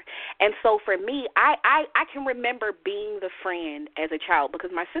daughter. And so for me, I can remember being the friend as a child because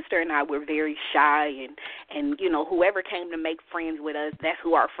my sister and I were very shy and you know, whoever came to make friends with us, that's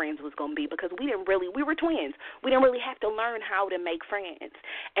who our friends was going to be because we were twins. We didn't really have to learn how to make friends.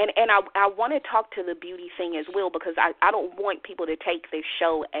 And I want to talk to the beauty thing as well because I don't want people to take this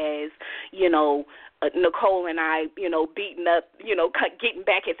show as, you know, Nicole and I, you know, beating up, you know, getting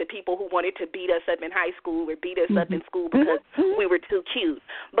back at the people who wanted to beat us up in high school or beat us up in school because we were too cute.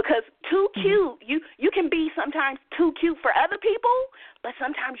 Because too cute, you can be sometimes too cute for other people, but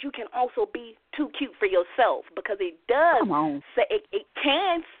sometimes you can also be too cute for yourself because it does, it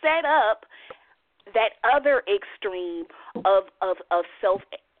can set up that other extreme of self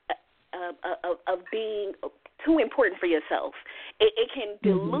of being too important for yourself. It can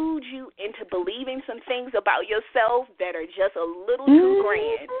delude you into believing some things about yourself that are just a little too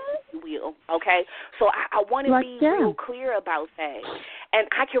grand, if you will, okay? So I want to be real clear about that. And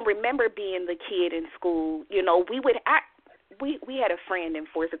I can remember being the kid in school, you know, we had a friend in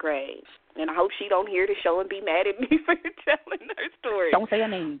 4th grade, and I hope she don't hear the show and be mad at me for telling her story. Don't say her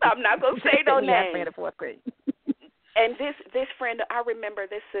name. I'm not going to say no name. We had a friend in 4th grade. And this friend, I remember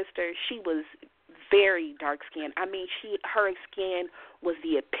this sister, she was very dark-skinned. I mean, her skin was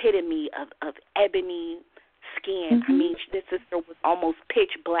the epitome of ebony skin. I mean, this sister was almost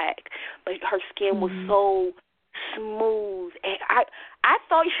pitch black, but her skin was so smooth, and I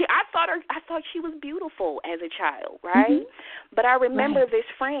thought she was beautiful as a child, right? But I remember this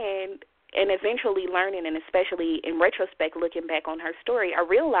friend, and eventually learning, and especially in retrospect, looking back on her story, I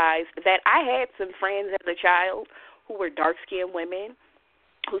realized that I had some friends as a child who were dark-skinned women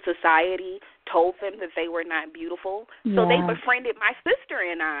whose society told them that they were not beautiful. So they befriended my sister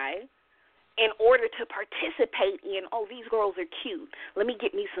and I in order to participate in, oh, these girls are cute. Let me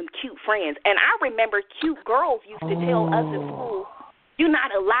get me some cute friends. And I remember cute girls used to tell us in school, you're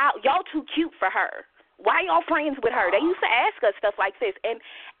not allowed, y'all too cute for her. Why y'all friends with her? They used to ask us stuff like this. And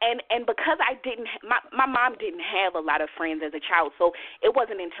because I didn't, my mom didn't have a lot of friends as a child, so it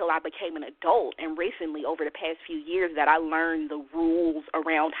wasn't until I became an adult and recently over the past few years that I learned the rules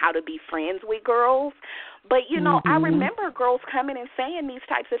around how to be friends with girls. But, you know, I remember girls coming and saying these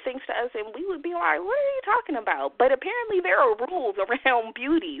types of things to us, and we would be like, what are you talking about? But apparently there are rules around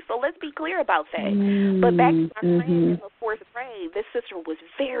beauty, so let's be clear about that. But back to my friend in the 4th grade, this sister was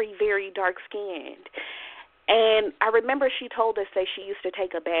very, very dark-skinned. And I remember she told us that she used to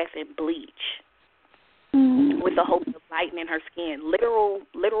take a bath in bleach with the hopes of lightening her skin,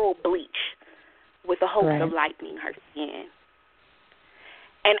 literal bleach with the hopes of lightening her skin.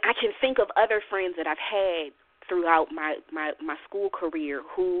 And I can think of other friends that I've had throughout my school career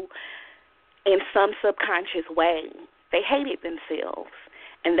who, in some subconscious way, they hated themselves,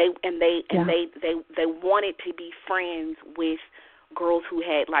 and they wanted to be friends with girls who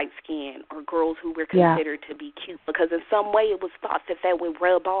had light skin or girls who were considered to be cute, because in some way it was thought that would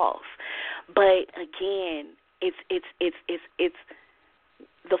rub off. But again, it's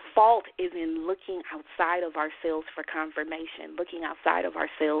the fault is in looking outside of ourselves for confirmation, looking outside of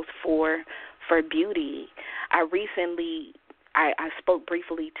ourselves for beauty. I spoke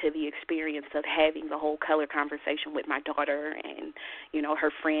briefly to the experience of having the whole color conversation with my daughter and, you know,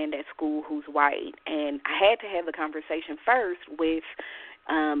 her friend at school who's white. And I had to have the conversation first with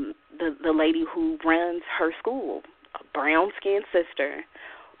the lady who runs her school, a brown-skinned sister,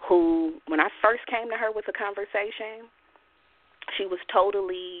 who, when I first came to her with the conversation, she was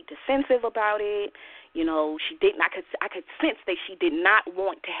totally defensive about it. You know, she didn't. I could sense that she did not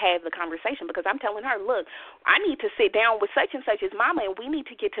want to have the conversation, because I'm telling her, look, I need to sit down with such and such as mama, and we need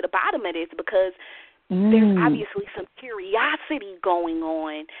to get to the bottom of this, because there's obviously some curiosity going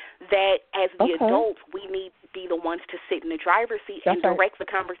on that as the adults we need to be the ones to sit in the driver's seat and direct the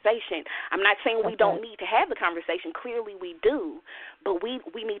conversation. I'm not saying we don't need to have the conversation. Clearly we do. But we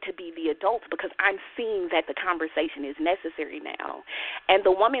need to be the adults, because I'm seeing that the conversation is necessary now. And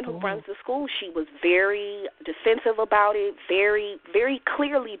the woman who runs the school, she was very defensive about it, very, very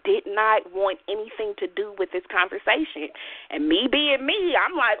clearly did not want anything to do with this conversation. And me being me,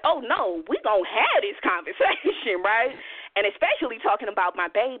 I'm like, oh, no, we going to have this conversation, right? And especially talking about my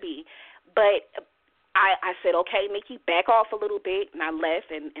baby. But I said, okay, Nikki, back off a little bit, and I left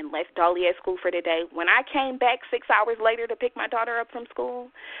and left Dolly at school for the day. When I came back 6 hours later to pick my daughter up from school,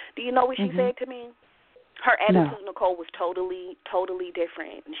 do you know what she said to me? Her attitude, Nicole, was totally, totally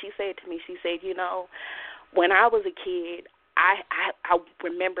different. And she said to me, you know, when I was a kid, I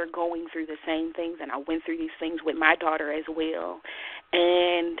remember going through the same things, and I went through these things with my daughter as well.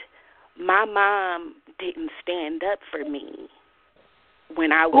 And my mom didn't stand up for me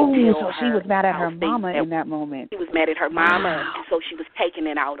when I would tell her. So she was mad at her mama in that moment. She was mad at her mama, and so she was taking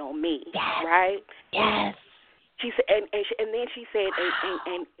it out on me, right? Yes. She said, and then she said,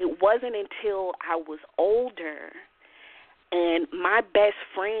 and it wasn't until I was older, and my best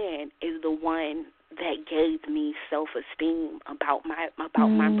friend is the one that gave me self-esteem about my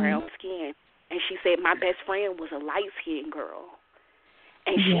brown skin. And she said my best friend was a light-skinned girl.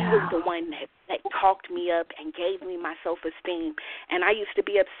 And she was the one that talked me up and gave me my self-esteem. And I used to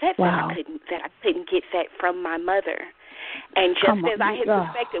be upset that I couldn't get that from my mother. And just as I had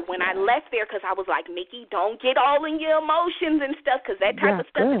suspected when I left there, because I was like, Nikki, don't get all in your emotions and stuff, because that type of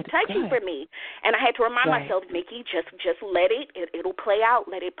stuff is touchy for me. And I had to remind myself, Nikki, just let it. It'll play out.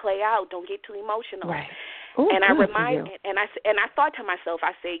 Let it play out. Don't get too emotional. Right. Ooh, and I reminded, and I thought to myself,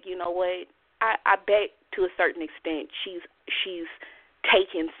 I said, you know what? I bet to a certain extent she's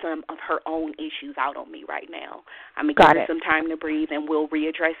taking some of her own issues out on me right now. I'm going to give her some time to breathe, and we'll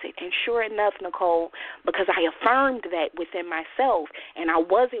readdress it. And sure enough, Nicole, because I affirmed that within myself, and I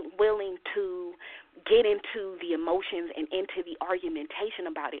wasn't willing to get into the emotions and into the argumentation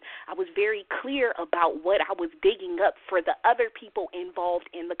about it, I was very clear about what I was digging up for the other people involved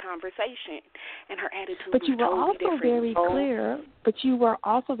in the conversation. And her attitude was totally different. But you were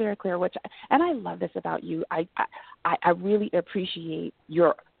also very clear, and I love this about you. I really appreciate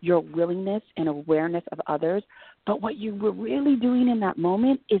your willingness and awareness of others, but what you were really doing in that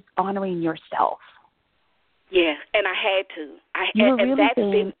moment is honoring yourself. Yeah, and I had to. You were really that's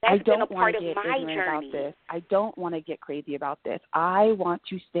saying, that's I been don't a part want of to get my ignorant journey. about this. I don't want to get crazy about this. I want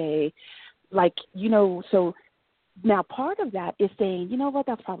to stay, like, so now part of that is saying, you know what,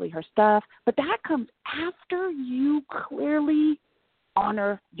 that's probably her stuff. But that comes after you clearly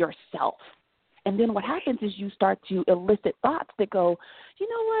honor yourself. And then what happens is you start to elicit thoughts that go, you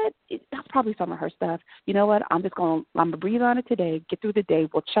know what, that's probably some of her stuff. You know what, I'm going to breathe on it today, get through the day.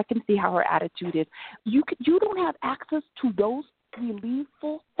 We'll check and see how her attitude is. You don't have access to those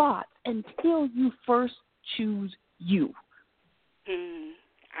relieveful thoughts until you first choose you.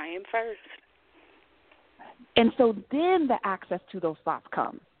 I am first. And so then the access to those thoughts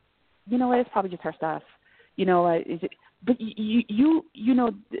comes. You know what, it's probably just her stuff. You know what, is it? But you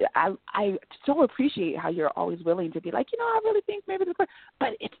know, I so appreciate how you're always willing to be like, I really think maybe this.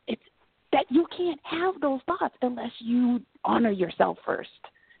 But it's that you can't have those thoughts unless you honor yourself first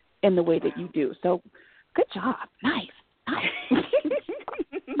in the way that you do. So, good job, nice. Nice.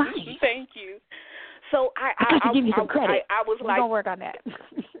 Thank you. So I got to give you some credit. I was We're like, gonna work on that.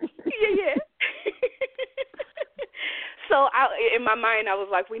 yeah. So in my mind, I was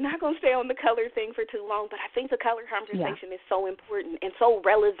like, we're not going to stay on the color thing for too long, but I think the color conversation is so important and so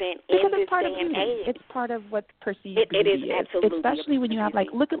relevant because in this part day of and age. It's part of what perceived it beauty is. Absolutely. Especially when you have, like,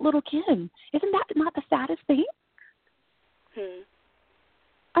 look at little Kim. Isn't that not the saddest thing?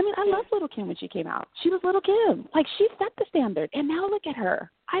 I mean, I loved little Kim when she came out. She was little Kim. Like, she set the standard, and now look at her.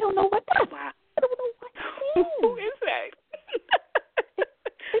 I don't know what that is. Wow. I don't know what that is. Who is that?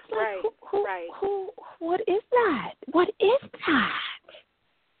 It's like, right. What is that? What is that?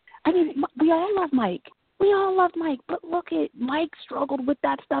 I mean, we all love Mike. But look at Mike struggled with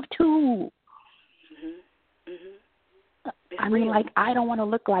that stuff too. I mean, like, I don't want to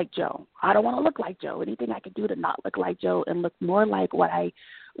look like Joe. Anything I could do to not look like Joe and look more like what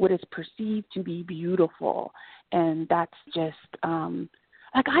is perceived to be beautiful. And that's just,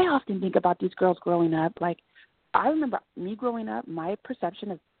 like, I often think about these girls growing up. Like, I remember me growing up, my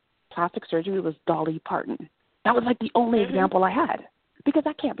perception of plastic surgery was Dolly Parton. That was, like, the only example I had, because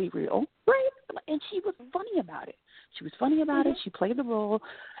that can't be real, right? And she was funny about it. She played the role,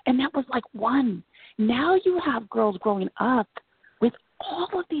 and that was, like, one. Now you have girls growing up with all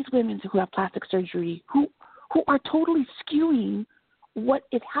of these women who have plastic surgery who are totally skewing what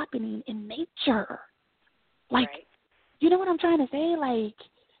is happening in nature. Like, you know what I'm trying to say? Like,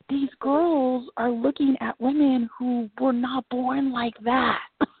 these girls are looking at women who were not born like that.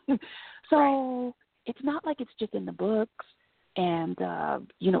 So it's not like it's just in the books and,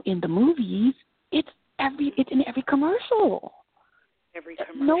 in the movies. It's in every commercial. Every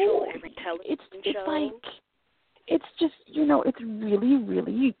television it's show. Like, it's just, it's really,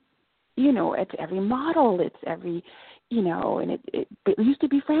 really, it's every model. It's every, and it used to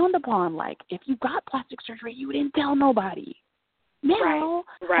be frowned upon. Like, if you got plastic surgery, you didn't tell nobody. Now,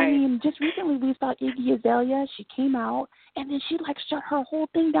 right. I mean, just recently we saw Iggy Azalea. She came out, and then she, like, shut her whole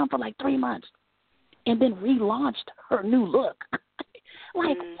thing down for, like, 3 months and then relaunched her new look.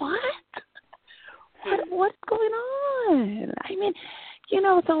 Like, what? What's going on? I mean,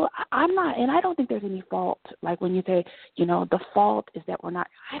 so I'm not, and I don't think there's any fault. Like, when you say, the fault is that we're not,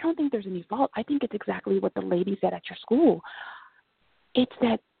 I don't think there's any fault. I think it's exactly what the lady said at your school. It's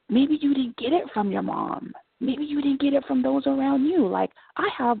that maybe you didn't get it from your mom. Maybe you didn't get it from those around you. Like, I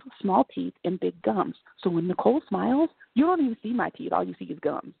have small teeth and big gums. So when Nicole smiles, you don't even see my teeth. All you see is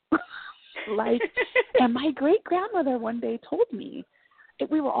gums. Like, and my great-grandmother one day told me,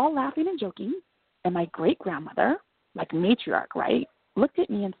 we were all laughing and joking, and my great-grandmother, like matriarch, right, looked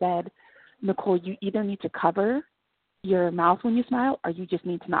at me and said, Nicole, you either need to cover your mouth when you smile or you just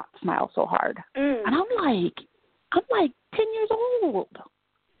need to not smile so hard. And I'm like 10 years old.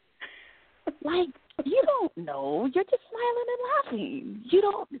 Like, you don't know. You're just smiling and laughing. You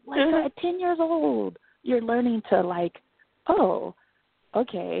don't, like, at 10 years old, you're learning to, like, oh,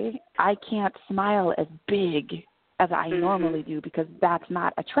 okay, I can't smile as big as I normally do because that's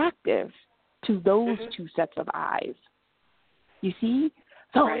not attractive to those two sets of eyes. You see?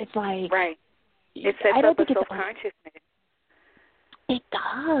 So it's like... Right. It sets up a self-consciousness. It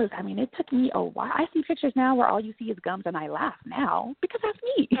does. I mean, it took me a while. I see pictures now where all you see is gums, and I laugh now because that's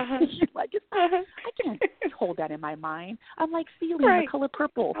me. Like, I can't hold that in my mind. I'm like feeling the color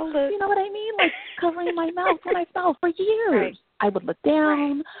purple. You know what I mean? Like, covering my mouth when I fell for years. I would look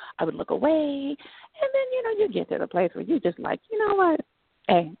down. I would look away. And then, you get to the place where you're just like, you know what?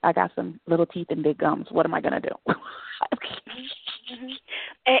 Hey, I got some little teeth and big gums. What am I going to do?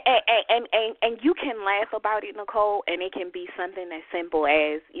 And you can laugh about it, Nicole, and it can be something as simple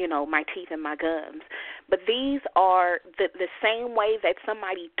as, my teeth and my gums. But these are the same way that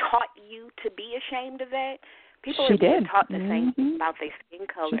somebody taught you to be ashamed of that. People are being taught the same thing about their skin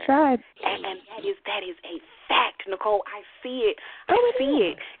color. She tried. And that is a fact, Nicole. I see it. I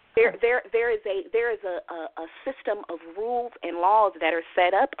see it. There is a system of rules and laws that are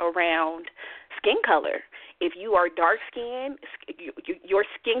set up around skin color. If you are dark skinned, your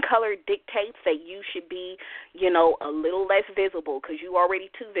skin color dictates that you should be, a little less visible because you're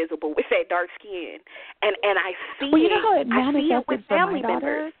already too visible with that dark skin. And I see I see it with family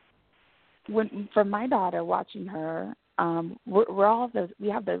members. For my daughter, watching her, we're all we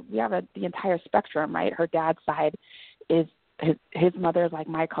have the entire spectrum, right? Her dad's side is his mother is like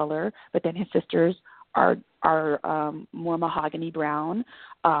my color, but then his sisters are more mahogany brown.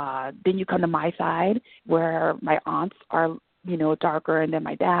 Then you come to my side where my aunts are, darker, and then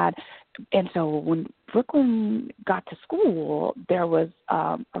my dad. And so when Brooklyn got to school, there was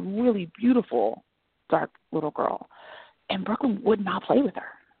a really beautiful dark little girl, and Brooklyn would not play with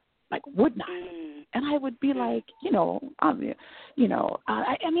her, would not. And I would be like, I mean,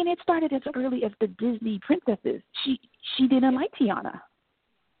 it started as early as the Disney princesses. She didn't like Tiana.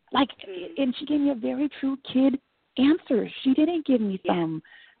 And she gave me a very true kid answer. She didn't give me some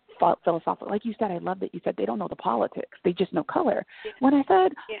philosophical. Like you said, I love that you said they don't know the politics. They just know color. Yeah. When I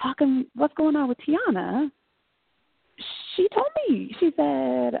said, how come, what's going on with Tiana? She told me, she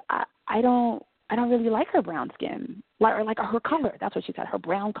said, I don't really like her brown skin, or her color. That's what she said, her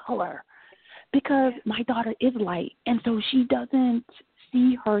brown color. Because my daughter is light, and so she doesn't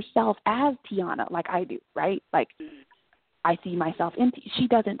see herself as Tiana like I do, right? I see myself in she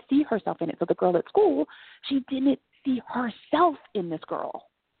doesn't see herself in it. So the girl at school, she didn't see herself in this girl.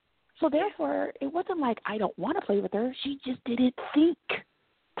 So therefore, it wasn't like I don't want to play with her. She just didn't think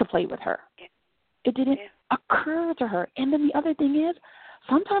to play with her. It didn't occur to her. And then the other thing is,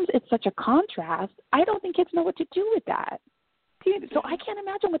 sometimes it's such a contrast. I don't think kids know what to do with that. So I can't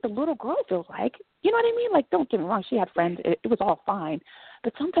imagine what the little girl feels like. You know what I mean? Don't get me wrong. She had friends. It was all fine.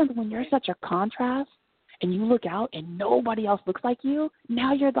 But sometimes when you're such a contrast and you look out and nobody else looks like you,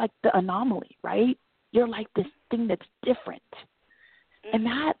 now you're like the anomaly, right? You're like this thing that's different. And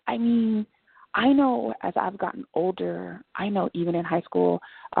that, I mean, I know as I've gotten older, I know even in high school,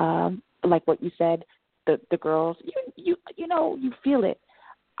 like what you said, the girls, you feel it.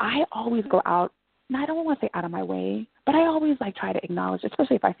 I always go out, and I don't want to say out of my way, but I always try to acknowledge,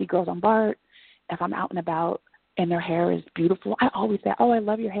 especially if I see girls on BART, if I'm out and about and their hair is beautiful, I always say, oh, I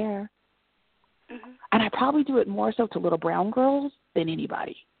love your hair. And I probably do it more so to little brown girls than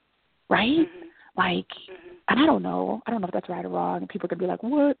anybody, right? And I don't know if that's right or wrong, and people could be like,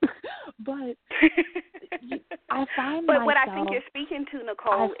 what? But I find But what I think you're speaking to,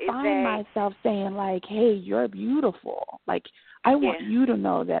 Nicole, is that I find myself saying, hey, you're beautiful. I want you to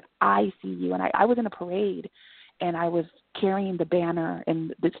know that I see you. And I was in a parade, and I was carrying the banner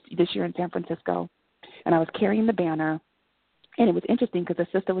this year in San Francisco, and I was carrying the banner, and it was interesting because the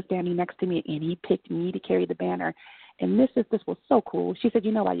sister was standing next to me, and he picked me to carry the banner. And this was so cool. She said,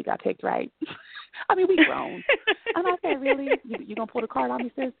 you know why you got picked, right? I mean, we grown. And I said, really? You going to pull the card on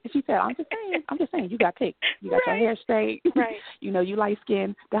me, sis? And she said, I'm just saying, you got picked. You got your hair straight. Right. You light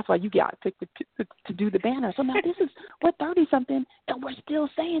skin. That's why you got picked to do the banner. So now we're 30-something, and we're still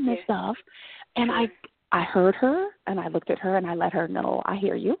saying this stuff. And I heard her, and I looked at her, and I let her know, I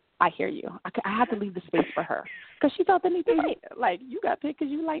hear you. I had to leave the space for her because she felt the need to say, you got picked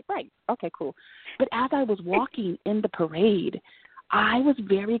because you right. Okay, cool. But as I was walking in the parade, I was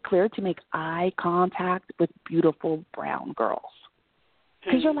very clear to make eye contact with beautiful brown girls.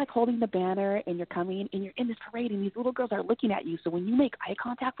 Because you're holding the banner and you're coming and you're in this parade and these little girls are looking at you. So when you make eye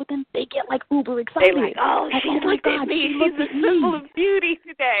contact with them, they get uber excited. They're oh my God, she's a symbol of beauty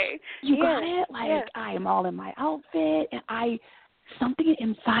today. You got it? I am all in my outfit, and something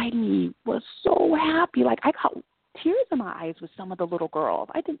inside me was so happy. I got tears in my eyes with some of the little girls.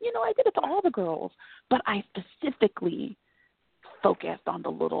 I did it to all the girls, but I specifically focused on the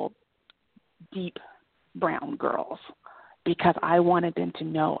little deep brown girls because I wanted them to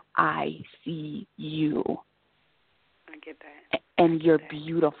know I see you. I get that. And you're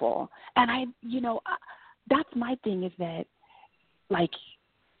beautiful. And that's my thing is that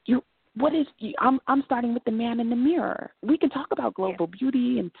I'm starting with the man in the mirror. We can talk about global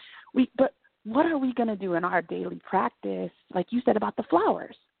beauty but what are we going to do in our daily practice? Like you said about the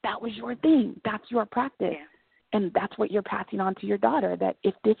flowers, that was your thing. That's your practice. Yeah. And that's what you're passing on to your daughter, that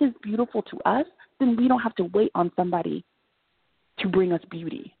if this is beautiful to us, then we don't have to wait on somebody to bring us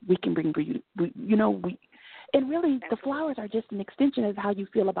beauty. We can bring beauty. And really the flowers are just an extension of how you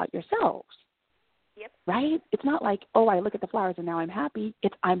feel about yourselves. Right? It's not like, oh, I look at the flowers and now I'm happy.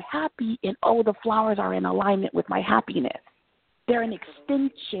 It's I'm happy and, oh, the flowers are in alignment with my happiness. They're an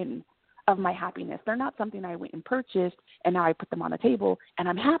extension of my happiness. They're not something I went and purchased and now I put them on the table and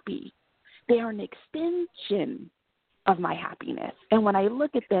I'm happy. They are an extension of my happiness. And when I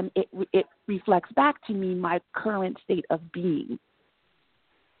look at them, it reflects back to me my current state of being.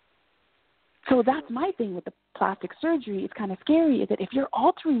 So that's my thing with the plastic surgery. It's kind of scary is that if you're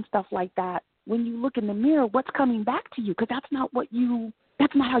altering stuff like that, when you look in the mirror, what's coming back to you? Because that's not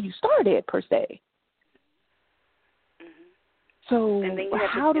how you started, per se. So and then you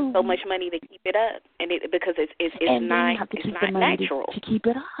have to spend so much money to keep it up, because it's not natural to keep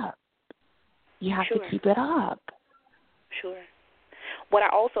it up. You have to keep it up. Sure. What I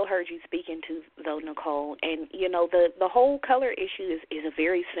also heard you speaking to, though, Nicole, and, the whole color issue is a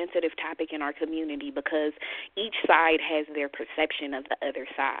very sensitive topic in our community because each side has their perception of the other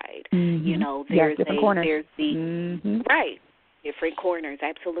side. Mm-hmm. There's different corners. There's the mm-hmm. Right. Different corners,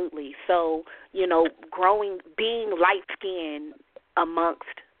 absolutely. So, being light-skinned amongst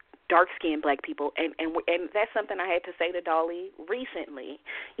dark-skinned black people, and that's something I had to say to Dolly recently.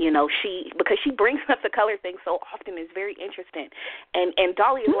 Because she brings up the color thing so often, is very interesting. And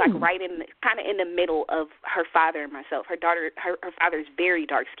Dolly is like right kind of in the middle of her father and myself. Her father's very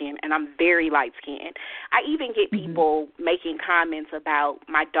dark-skinned, and I'm very light-skinned. I even get people making comments about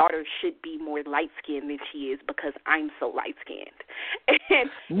my daughter should be more light-skinned than she is because I'm so light-skinned. And,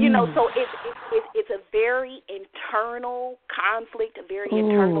 so it's a very internal conflict, a very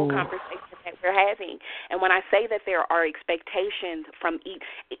internal conversation that we're having. And when I say that there are expectations from each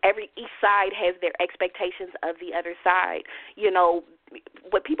side has their expectations of the other side,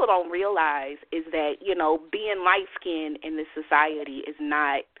 what people don't realize is that, being light-skinned in this society is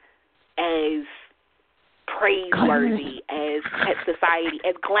not as praiseworthy as society,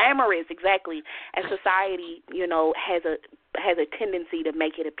 as glamorous, exactly, as society, has a tendency to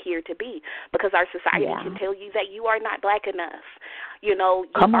make it appear to be, because our society can tell you that you are not black enough.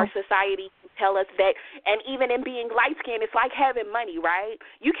 Our society can tell us that, and even in being light-skinned, it's like having money, right?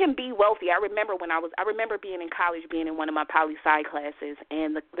 You can be wealthy. I remember being in college, being in one of my poli-sci classes,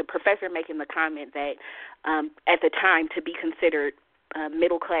 and the professor making the comment that at the time, to be considered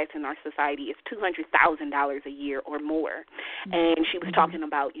middle class in our society is $200,000 a year or more. And she was talking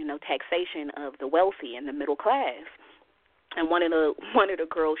about, taxation of the wealthy and the middle class. And one of the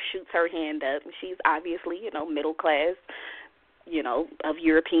girls shoots her hand up, and she's obviously, middle class, of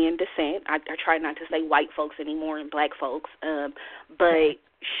European descent. I try not to say white folks anymore and black folks, but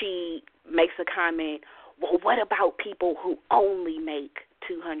she makes a comment, well, what about people who only make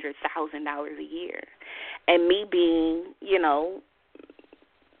 $200,000 a year? And me being,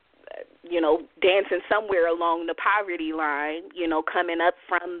 dancing somewhere along the poverty line, coming up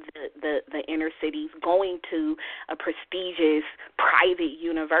from the inner cities, going to a prestigious private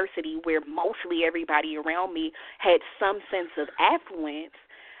university where mostly everybody around me had some sense of affluence,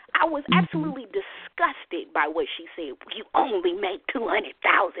 I was absolutely disgusted by what she said. You only make $200,000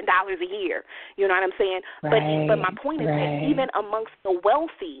 a year. You know what I'm saying? Right, but my point is that even amongst the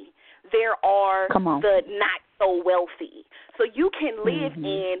wealthy, there are the not so wealthy. So you can live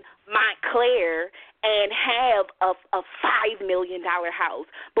in Montclair and have a $5 million house,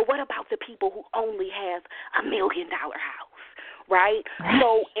 but what about the people who only have $1 million house? Right?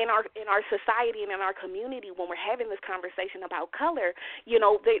 So in our society and in our community, when we're having this conversation about color,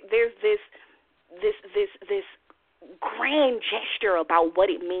 there's this grand gesture about what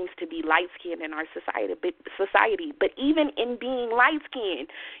it means to be light-skinned in our society. But even in being light-skinned,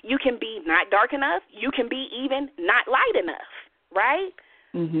 you can be not dark enough. You can be even not light enough, right?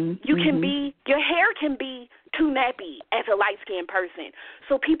 You can be, your hair can be too nappy as a light-skinned person.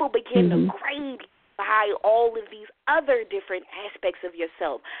 So people begin to grade by all of these other different aspects of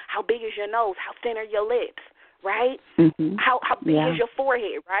yourself. How big is your nose? How thin are your lips? Right? How big is your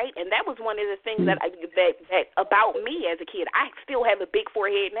forehead? Right? And that was one of the things that about me as a kid. I still have a big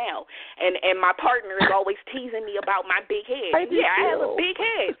forehead now, and my partner is always teasing me about my big head. I have a big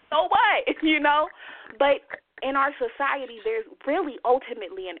head. So what? But in our society, there's really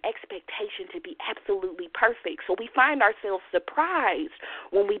ultimately an expectation to be absolutely perfect. So we find ourselves surprised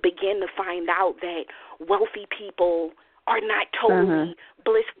when we begin to find out that wealthy people are not totally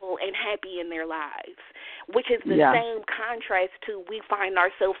blissful and happy in their lives, which is the same contrast to we find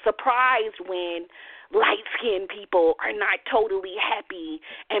ourselves surprised when light-skinned people are not totally happy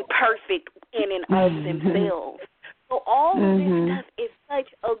and perfect in and of themselves. So all of this stuff is such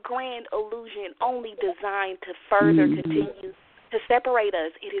a grand illusion, only designed to further continue to separate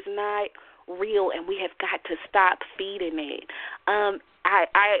us. It is not real, and we have got to stop feeding it.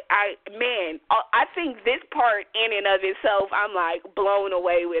 I think this part in and of itself, I'm like blown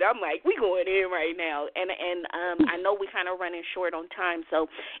away with. I'm like, we going in right now, and I know we kind of running short on time, so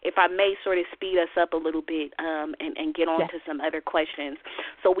if I may sort of speed us up a little bit, and get on to some other questions.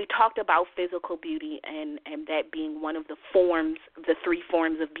 So we talked about physical beauty and that being one of the forms, the three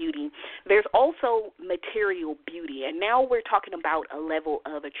forms of beauty. There's also material beauty, and now we're talking about a level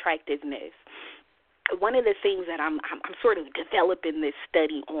of attractiveness. One of the things that I'm sort of developing this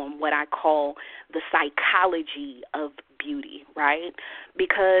study on what I call the psychology of beauty, right?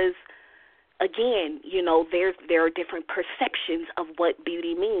 Because, again, you know, there are different perceptions of what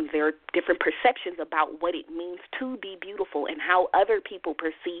beauty means. There are different perceptions about what it means to be beautiful and how other people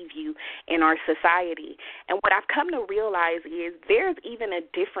perceive you in our society. And what I've come to realize is there's even a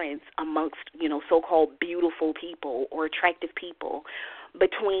difference amongst, you know, so-called beautiful people or attractive people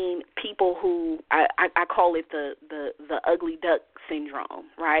between people who I call it the ugly duck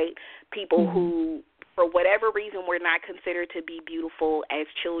syndrome, right? People who, for whatever reason, were not considered to be beautiful as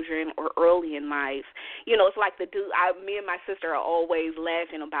children or early in life. You know, it's like me and my sister are always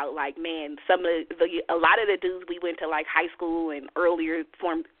laughing about, like, man, a lot of the dudes we went to, like, high school and earlier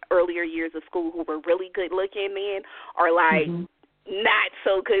years of school who were really good looking then are like not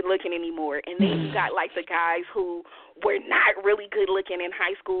so good looking anymore. And then you got like the guys who were not really good looking in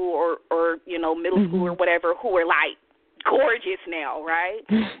high school or you know, middle school or whatever, who are like gorgeous now, right?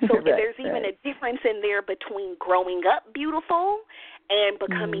 So there's even a difference in there between growing up beautiful and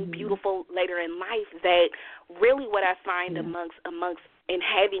becoming beautiful later in life. That really what I find amongst in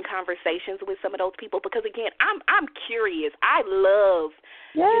having conversations with some of those people, because again, I'm curious. I love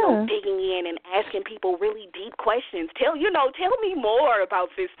you know, digging in and asking people really deep questions. Tell me more about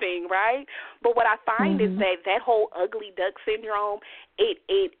this thing, right? But what I find is that whole ugly duck syndrome,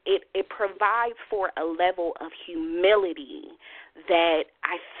 it provides for a level of humility that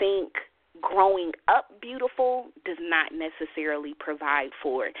I think growing up beautiful does not necessarily provide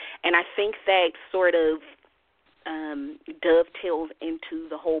for. And I think that sort of dovetails into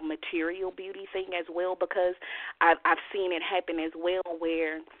the whole material beauty thing as well, because I've seen it happen as well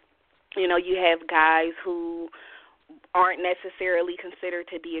where, you know, you have guys who aren't necessarily considered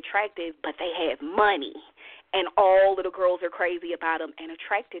to be attractive, but they have money, and all of the girls are crazy about them and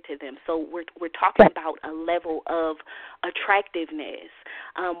attracted to them. So we're talking about a level of attractiveness.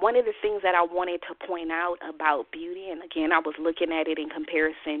 One of the things that I wanted to point out about beauty, and again, I was looking at it in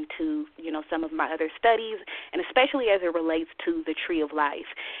comparison to, you know, some of my other studies, and especially as it relates to the Tree of Life.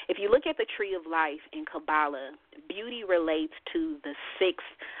 If you look at the Tree of Life in Kabbalah, beauty relates to the sixth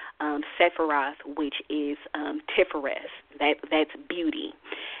Sephiroth, which is Tifereth. That's beauty.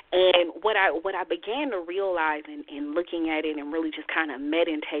 And what I began to realize in looking at it and really just kind of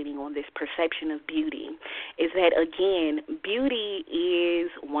meditating on this perception of beauty is that, again, beauty is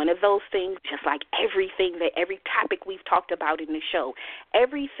one of those things, just like every topic we've talked about in the show,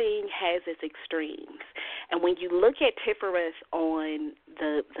 everything has its extremes. And when you look at Tifereth on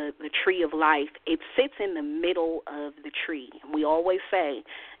the Tree of Life, it sits in the middle of the tree. And we always say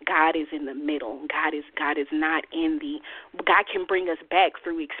God is in the middle. God is not in the. God can bring us back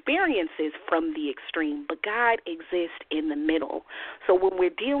through experiences from the extreme, but God exists in the middle. So when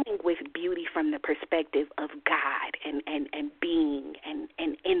we're dealing with beauty from the perspective of God and being and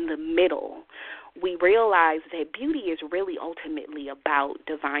in the middle, we realize that beauty is really ultimately about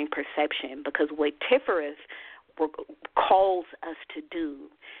divine perception, because what Tifereth calls us to do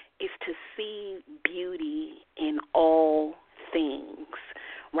is to see beauty in all things,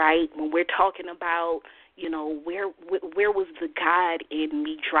 right? When we're talking about, you know, where was the God in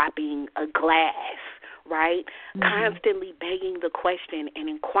me dropping a glass, right? Constantly begging the question and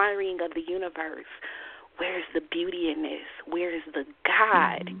inquiring of the universe, where's the beauty in this? Where is the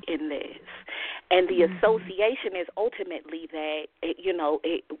God in this? And the association is ultimately that,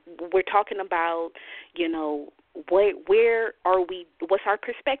 we're talking about, you know, where are we, what's our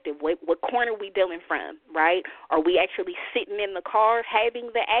perspective? What corner are we dealing from, right? Are we actually sitting in the car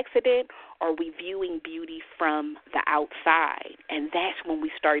having the accident, or are we viewing beauty from the outside? And that's when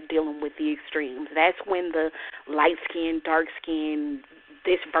we start dealing with the extremes. That's when the light skin, dark skin,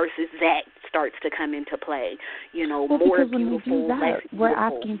 this versus that starts to come into play. You know, more beautiful, when we do that, less beautiful. We're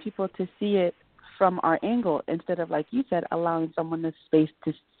asking people to see it from our angle instead of, like you said, allowing someone the space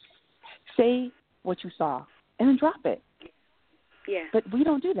to say what you saw and then drop it. Yeah. But we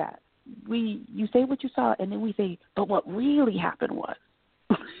don't do that. You say what you saw, and then we say, but what really happened was.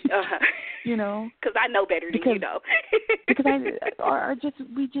 You know, because I know better than you know. Because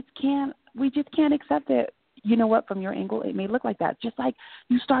we just can't accept it. You know what? From your angle, it may look like that. Just like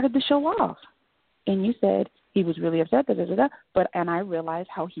you started the show off, and you said He was really upset, and I realized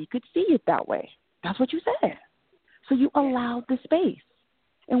how he could see it that way. That's what you said. So you allowed the space.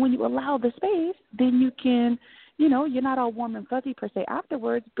 And when you allow the space, then you can, you're not all warm and fuzzy per se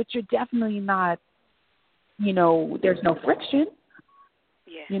afterwards, but you're definitely not, there's no friction.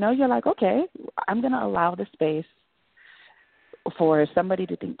 Yeah. You're like, okay, I'm going to allow the space for somebody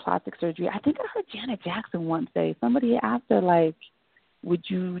to think plastic surgery. I think I heard Janet Jackson once say, somebody asked her, like, what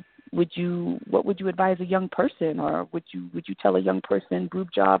would you advise a young person, or would you tell a young person boob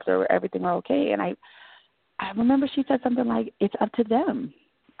jobs or everything are okay? And I remember she said something like, it's up to them.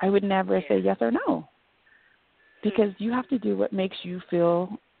 I would never say yes or no, because you have to do what makes you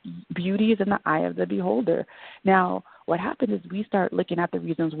feel. Beauty is in the eye of the beholder. Now, what happens is we start looking at the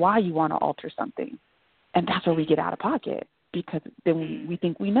reasons why you want to alter something, and that's where we get out of pocket, because then we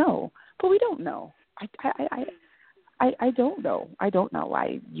think we know, but we don't know. I don't know. I don't know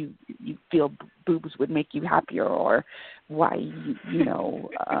why you feel boobs would make you happier, or why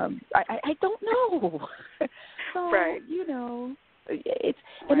I don't know. So right. It's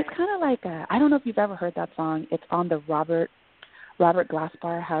kind of like I don't know if you've ever heard that song. It's on the Robert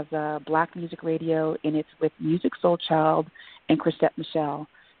Glasper has a black music radio, and it's with Music Soul Child and Chrisette Michele.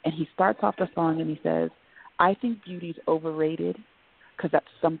 And he starts off the song and he says, "I think beauty's overrated because that's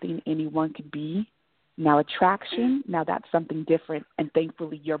something anyone could be. Now attraction, now that's something different, and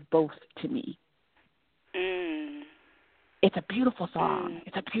thankfully you're both to me." It's a beautiful song.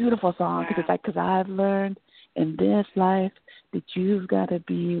 It's a beautiful song, because it's like, because I've learned in this life that you've got to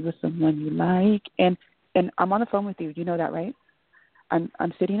be with someone you like. And I'm on the phone with you. You know that, right?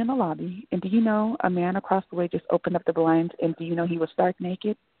 I'm sitting in the lobby, and do you know a man across the way just opened up the blinds, and do you know he was stark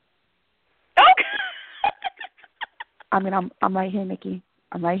naked? I mean, I'm right here, Nikki.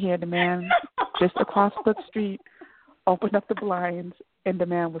 I'm right here. The man just across the street opened up the blinds, and the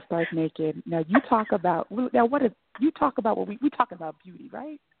man was stark naked. Now you talk about what we talking about beauty,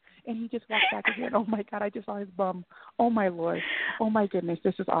 right? And he just walked back again. Oh my God, I just saw his bum. Oh my Lord. Oh my goodness,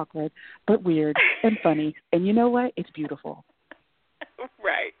 this is awkward, but weird and funny. And you know what? It's beautiful.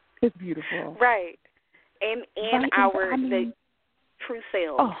 Right. It's beautiful. Right. And the true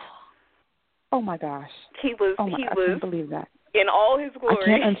self. Oh my gosh. He was. I can't believe that. In all his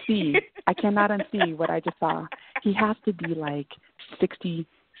glory. I cannot unsee what I just saw. He has to be like 60,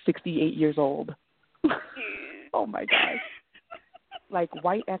 68 years old. Oh my gosh. Like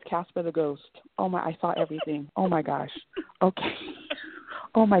white as Casper the Ghost. Oh my, I saw everything. Oh my gosh. Okay.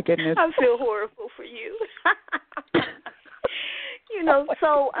 Oh my goodness. I feel horrible for you.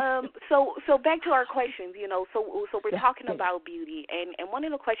 So back to our questions, so we're talking about beauty, and one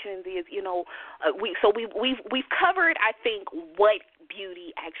of the questions is, we've covered, I think, what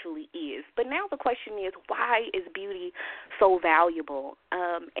beauty actually is, but now the question is, why is beauty so valuable?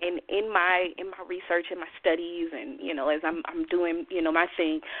 And in my research and my studies, and as I'm doing my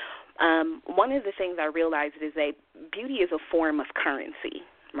thing, one of the things I realized is that beauty is a form of currency,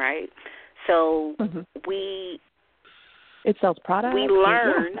 right? So it sells products. We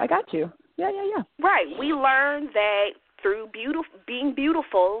learn. I got you. Yeah. Right. We learn that through being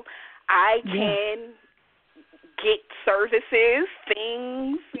beautiful, I can get services,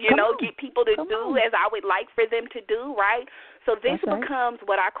 things, get people to do as I would like for them to do, right? So this becomes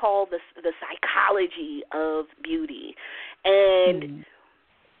what I call the psychology of beauty. And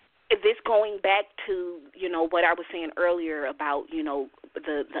this going back to, what I was saying earlier about,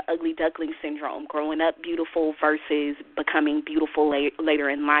 the ugly duckling syndrome, growing up beautiful versus becoming beautiful later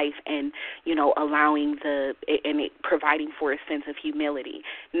in life, and, allowing it providing for a sense of humility.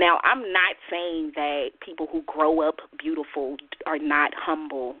 Now, I'm not saying that people who grow up beautiful are not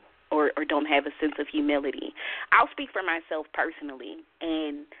humble or don't have a sense of humility. I'll speak for myself personally.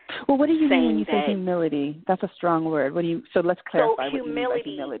 And well, what do you mean when you say humility? That's a strong word. So let's clarify what you mean by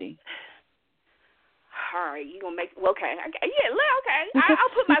humility. All right, you're going to make – okay.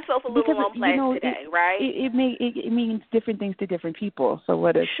 I'll put myself a little on blast today, right? It means different things to different people. So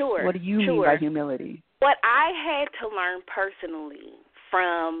what do you mean by humility? What I had to learn personally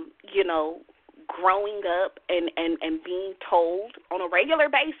from, growing up and being told on a regular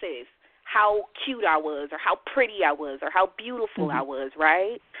basis how cute I was, or how pretty I was, or how beautiful I was,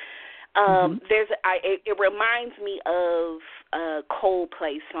 right? It reminds me of a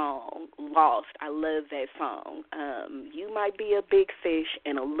Coldplay song, Lost. I love that song. You might be a big fish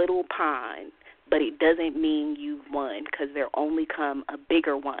in a little pond, but it doesn't mean you've won, because there only come a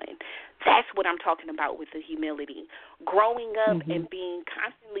bigger one. That's what I'm talking about with the humility. Growing up and being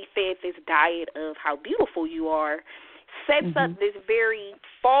constantly fed this diet of how beautiful you are sets up this very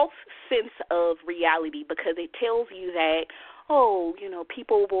false sense of reality, because it tells you that, oh,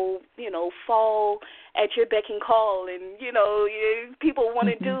 people will, fall at your beck and call, and, people want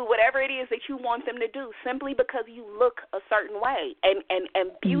to do whatever it is that you want them to do simply because you look a certain way.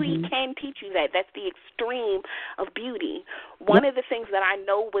 And beauty can teach you that. That's the extreme of beauty. One of the things that I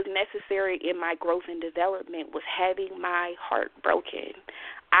know was necessary in my growth and development was having my heart broken.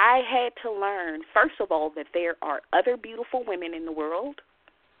 I had to learn, first of all, that there are other beautiful women in the world.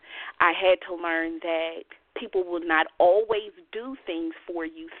 I had to learn that people will not always do things for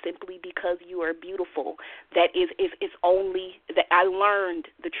you simply because you are beautiful. That is only that I learned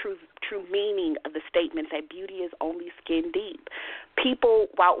the true meaning of the statement that beauty is only skin deep. People,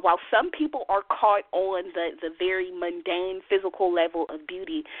 while some people are caught on the very mundane physical level of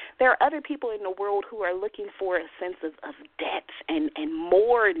beauty, there are other people in the world who are looking for a sense of depth and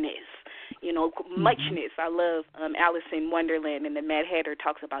moreness. Muchness. I love Alice in Wonderland, and the Mad Hatter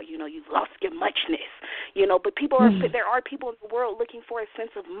talks about, you've lost your muchness. But there are people in the world looking for a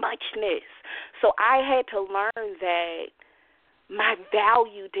sense of muchness. So I had to learn that my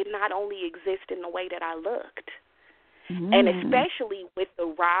value did not only exist in the way that I looked. And especially with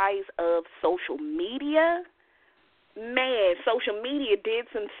the rise of social media, man, social media did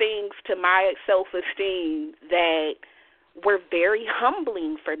some things to my self-esteem that were very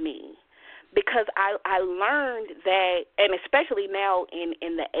humbling for me. Because I learned that, and especially now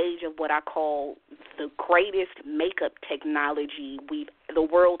in the age of what I call the greatest makeup technology the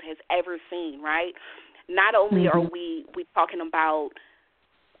world has ever seen, right? Not only are we talking about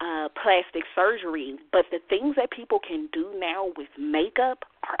plastic surgery, but the things that people can do now with makeup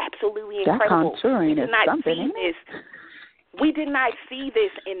are absolutely incredible. That contouring is something, isn't it? We did not see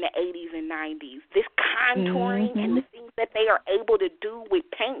this in the 80s and 90s. This contouring and the things that they are able to do with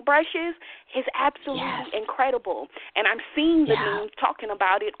paintbrushes is absolutely incredible. And I'm seeing the memes talking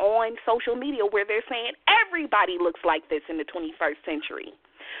about it on social media where they're saying everybody looks like this in the 21st century.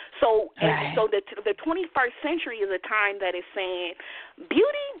 So the 21st century is a time that is saying,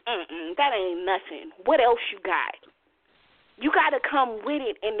 beauty, that ain't nothing. What else you got? You got to come with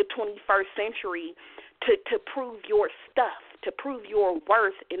it in the 21st century to prove your stuff, to prove your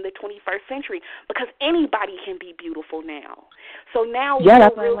worth in the 21st century, because anybody can be beautiful now. So now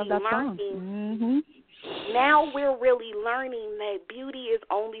we're really learning. Now we're really learning that beauty is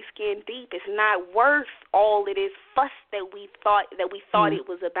only skin deep. It's not worth all of this fuss that we thought it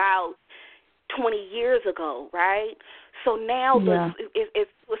was about 20 years ago, right? So now, if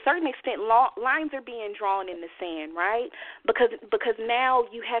to a certain extent, lines are being drawn in the sand, right? Because now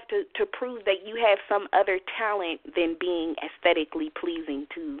you have to prove that you have some other talent than being aesthetically pleasing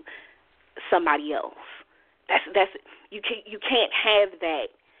to somebody else. That's you can't have that.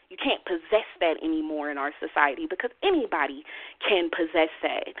 You can't possess that anymore in our society because anybody can possess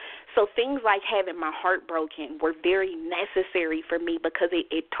that. So things like having my heart broken were very necessary for me because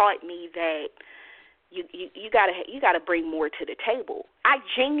it taught me that you gotta bring more to the table. I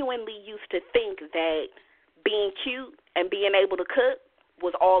genuinely used to think that being cute and being able to cook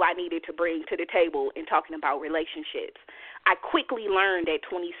was all I needed to bring to the table in talking about relationships. I quickly learned at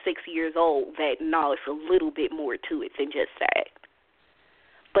 26 years old that no, it's a little bit more to it than just that.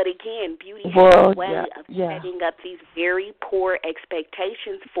 But again, beauty has a way of setting up these very poor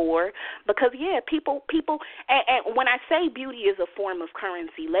expectations because people, and when I say beauty is a form of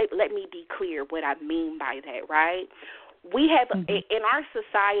currency, let me be clear what I mean by that, right? We have, in our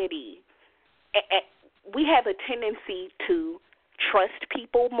society, we have a tendency to trust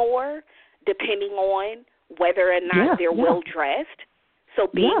people more depending on whether or not they're well-dressed. So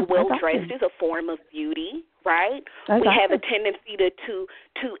being well-dressed is a form of beauty, right? We have a tendency to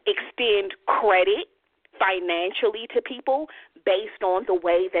extend credit financially to people based on the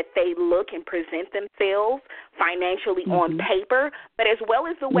way that they look and present themselves financially on paper, but as well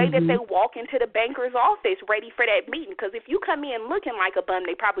as the way that they walk into the banker's office ready for that meeting. Because if you come in looking like a bum,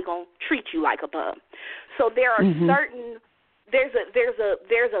 they probably going to treat you like a bum. So there are there's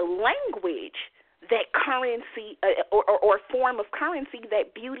a language that currency or form of currency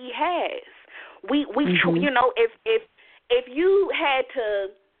that beauty has. We if you had to,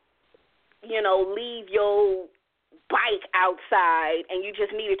 leave your bike outside and you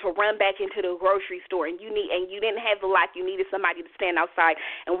just needed to run back into the grocery store and you didn't have the lock, you needed somebody to stand outside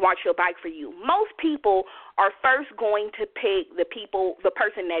and watch your bike for you. Most people are first going to pick the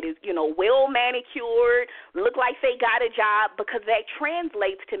person that is, well manicured, look like they got a job, because that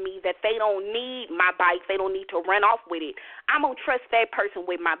translates to me that they don't need my bike, they don't need to run off with it. I'm going to trust that person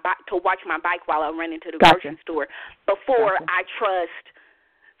with my bike to watch my bike while I run into the grocery store before I trust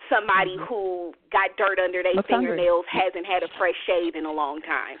somebody who got dirt under their fingernails, hasn't had a fresh shave in a long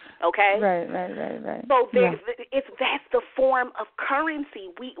time. Okay. Right. So that's the form of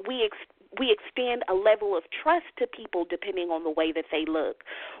currency. We extend a level of trust to people depending on the way that they look.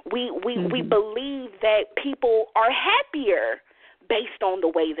 We believe that people are happier based on the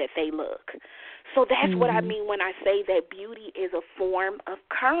way that they look. So that's what I mean when I say that beauty is a form of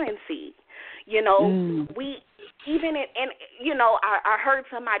currency. You know, I heard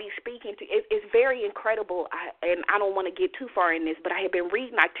somebody speaking to it's very incredible, and I don't want to get too far in this, but I had been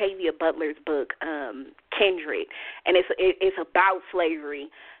reading Octavia Butler's book, Kindred, and it's about slavery.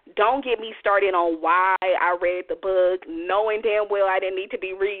 Don't get me started on why I read the book, knowing damn well I didn't need to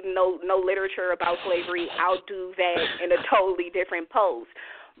be reading no literature about slavery. I'll do that in a totally different post.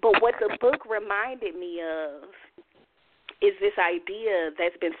 But what the book reminded me of is this idea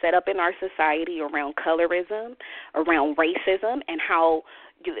that's been set up in our society around colorism, around racism, and how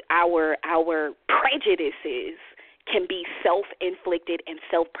our prejudices can be self-inflicted and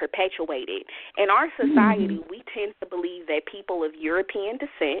self-perpetuated. In our society, we tend to believe that people of European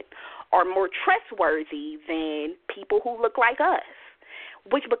descent are more trustworthy than people who look like us,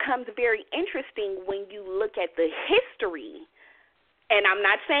 which becomes very interesting when you look at the history. And I'm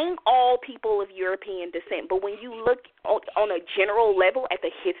not saying all people of European descent, but when you look on a general level at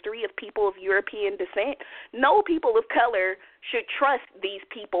the history of people of European descent, no people of color should trust these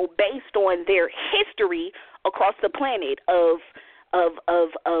people based on their history across the planet of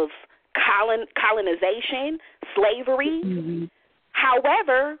colonization, slavery.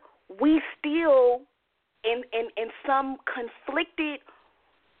 However, we still, in some conflicted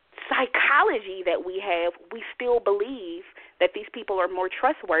psychology that we have, we still believe that these people are more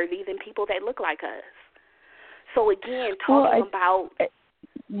trustworthy than people that look like us. So again,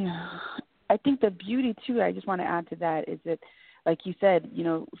 I think the beauty too, I just want to add to that, is that, like you said, you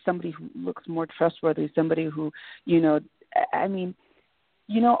know, somebody who looks more trustworthy, somebody who, you know, I mean,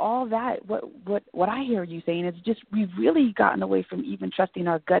 you know, all that, what I hear you saying is just we've really gotten away from even trusting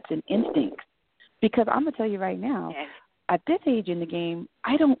our guts and instincts. Because I'm going to tell you right now, at this age in the game,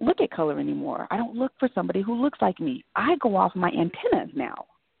 I don't look at color anymore. I don't look for somebody who looks like me. I go off my antennas now.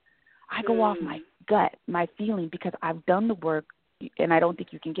 I go off my gut, my feeling, because I've done the work, and I don't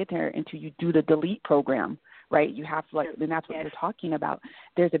think you can get there until you do the delete program, right? You have to, and that's what you're talking about.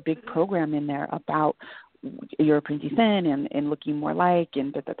 There's a big program in there about European descent and looking more like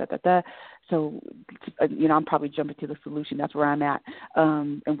and da-da-da-da-da. So, you know, I'm probably jumping to the solution. That's where I'm at,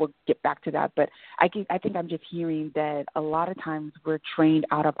 and we'll get back to that. But I think I'm just hearing that a lot of times we're trained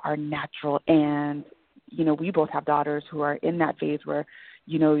out of our natural, and, you know, we both have daughters who are in that phase where,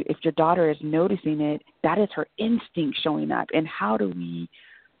 you know, if your daughter is noticing it, that is her instinct showing up. And how do we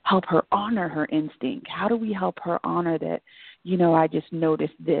help her honor her instinct? How do we help her honor that, you know, I just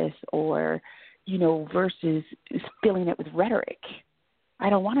noticed this, or, you know, versus filling it with rhetoric.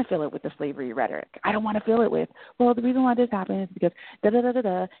 I don't want to fill it with the slavery rhetoric. I don't want to fill it with, well, the reason why this happened is because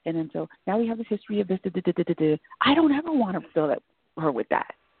da-da-da-da-da, and then so now we have this history of this, da-da-da-da-da. I don't ever want to fill her with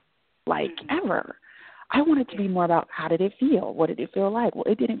that, like, ever. I want it to be more about, how did it feel? What did it feel like? Well,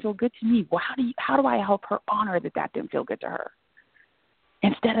 it didn't feel good to me. Well, how do I help her honor that didn't feel good to her?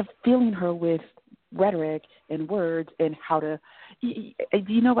 Instead of filling her with rhetoric and words and how to,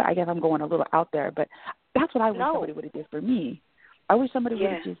 you know what, I guess I'm going a little out there, but that's what I wish somebody would have did for me. I wish somebody would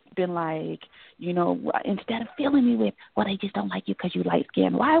have just been like, you know, instead of filling me with, well, they just don't like you because you light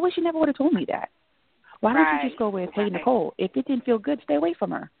skin. Why? I wish you never would have told me that. Why don't you just go with, hey, Nicole, if it didn't feel good, stay away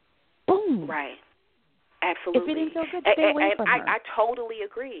from her. Boom. Right. Absolutely. If it didn't feel good, stay away from her. I totally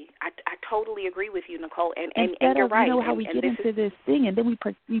agree. I totally agree with you, Nicole. And you're right. You know how we get into this thing, and then we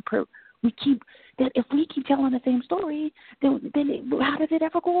keep that. If we keep telling the same story, then how does it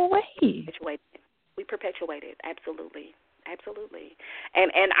ever go away? We perpetuate it. Absolutely.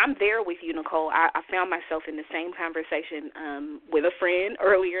 And I'm there with you, Nicole. I found myself in the same conversation with a friend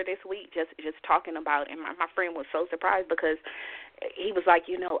earlier this week, just talking about, and my friend was so surprised because he was like,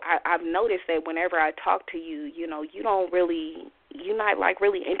 you know, I've noticed that whenever I talk to you, you know, you're not like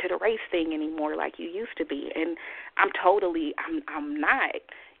really into the race thing anymore like you used to be. And I'm not,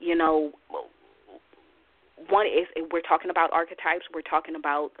 you know. One is, we're talking about archetypes, we're talking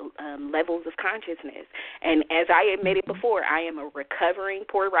about levels of consciousness. And as I admitted before, I am a recovering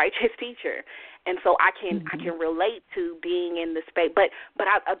poor righteous teacher. And so I can relate to being in the space. But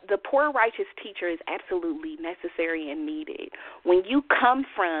the poor righteous teacher is absolutely necessary and needed. When you come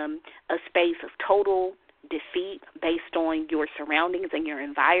from a space of total defeat based on your surroundings and your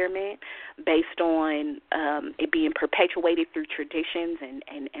environment, based on it being perpetuated through traditions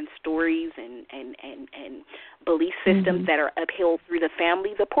and stories and belief systems that are upheld through the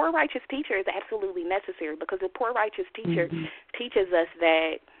family. The poor righteous teacher is absolutely necessary, because the poor righteous teacher teaches us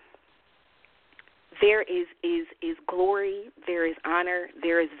that there is glory, there is honor,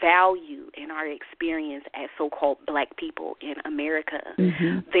 there is value in our experience as so-called black people in America.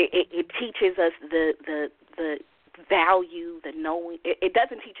 It teaches us the value, the knowing. It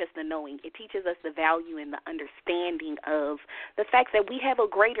doesn't teach us the knowing. It teaches us the value and the understanding of the fact that we have a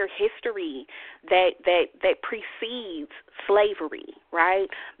greater history that precedes slavery, right?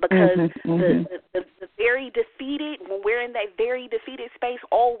 Because the very defeated, when we're in that very defeated space,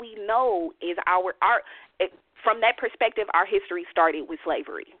 all we know is from that perspective, our history started with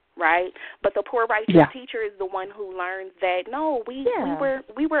slavery, right? But the poor righteous teacher is the one who learns that no, we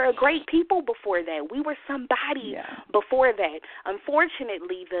were a great people before that. We were somebody before that.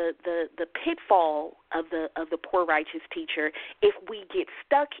 Unfortunately, the pitfall of the poor righteous teacher, if we get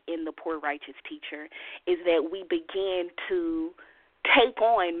stuck in the poor righteous teacher, is that we begin to take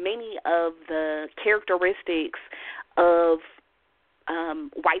on many of the characteristics of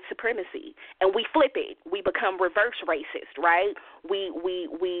white supremacy, and we flip it. We become reverse racist, right? We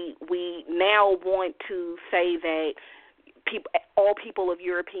now want to say that all people of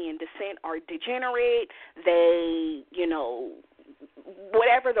European descent are degenerate. They,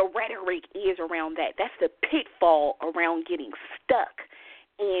 whatever the rhetoric is around that, that's the pitfall around getting stuck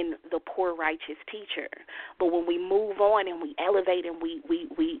in the poor righteous teacher. But when we move on and we elevate and we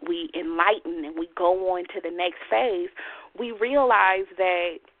enlighten and we go on to the next phase, we realize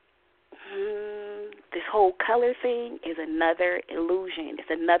that this whole color thing is another illusion. It's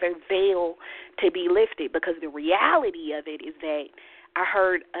another veil to be lifted, because the reality of it is that I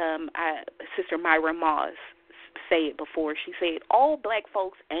heard Sister Myra Moss say it before. She said, all black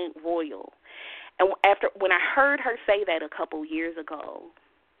folks ain't royal. And when I heard her say that a couple years ago,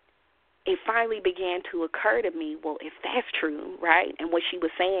 it finally began to occur to me, well, if that's true, right, and what she was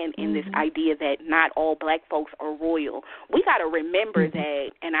saying in this idea that not all black folks are royal, we got to remember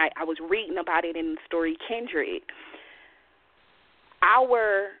that, and I was reading about it in the story Kindred,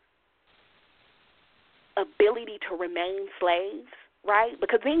 our ability to remain slaves, right,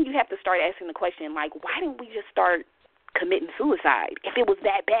 because then you have to start asking the question, like, why didn't we just start committing suicide if it was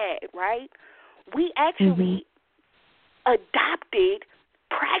that bad, right? We actually adopted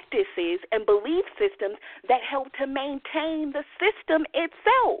practices and belief systems that help to maintain the system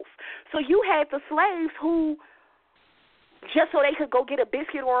itself. So you had the slaves who, just so they could go get a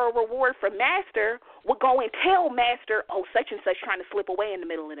biscuit or a reward from master, would go and tell master, oh, such and such trying to slip away in the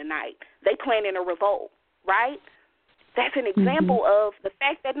middle of the night. They planning a revolt, right? That's an example of the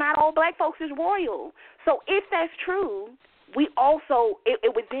fact that not all black folks is royal. So if that's true, we also,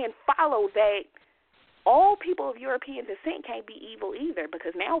 it would then follow that all people of European descent can't be evil either,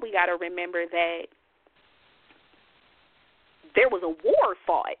 because now we got to remember that there was a war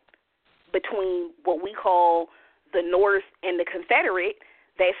fought between what we call the North and the Confederate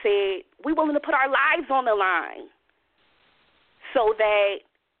that said we're willing to put our lives on the line so that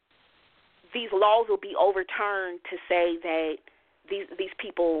these laws will be overturned to say that these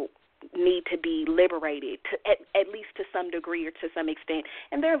people need to be liberated, at least to some degree or to some extent.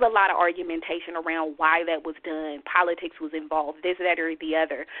 And there's a lot of argumentation around why that was done. Politics was involved, this, that, or the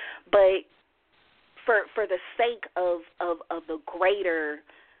other. But for the sake of the greater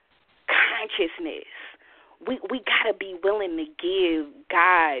consciousness, we got to be willing to give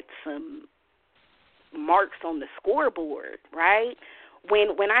God some marks on the scoreboard, right?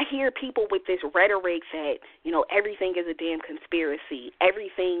 When I hear people with this rhetoric that, everything is a damn conspiracy,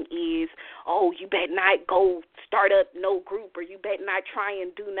 everything is, oh, you better not go start up no group, or you better not try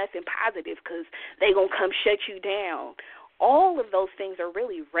and do nothing positive because they going to come shut you down. All of those things are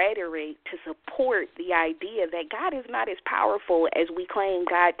really rhetoric to support the idea that God is not as powerful as we claim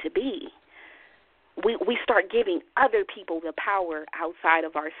God to be. We start giving other people the power outside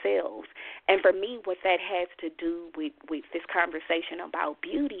of ourselves. And for me, what that has to do with this conversation about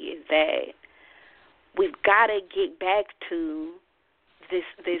beauty is that we've got to get back to this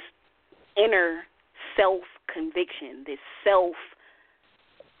inner self-conviction, this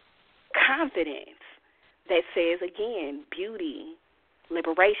self-confidence that says, again, beauty,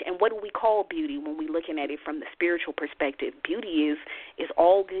 liberation. And what do we call beauty when we're looking at it from the spiritual perspective? Beauty is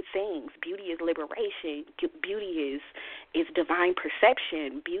all good things. Beauty is liberation. Beauty is divine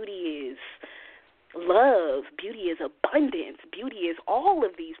perception. Beauty is love. Beauty is abundance. Beauty is all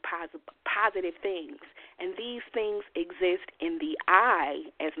of these positive things. And these things exist in the I,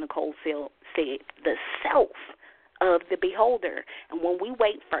 as Nicole said, the self of the beholder. And when we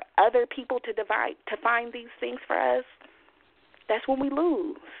wait for other people to find these things for us, that's when we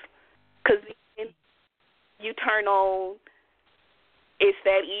lose. Because you turn on It's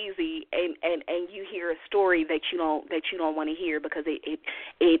That Easy, and you hear a story that you don't want to hear because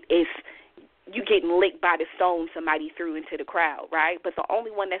it's you getting licked by the stone somebody threw into the crowd, right? But the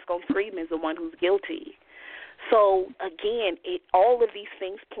only one that's going to scream is the one who's guilty. So, again, all of these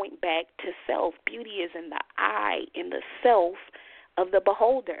things point back to self. Beauty is in the I, in the self of the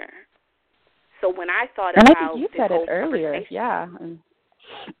beholder. So when I thought and about I think you said it earlier, yeah.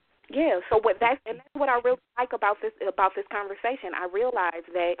 Yeah, so that's what I really like about this conversation. I realize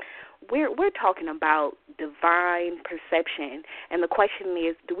that we're talking about divine perception, and the question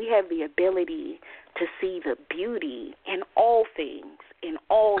is, do we have the ability to see the beauty in all things, in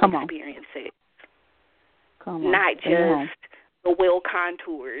all experiences? Not just the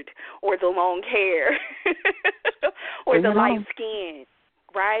well-contoured or the long hair or the light skin,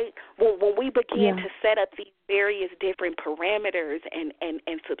 right? When we begin to set up these various different parameters and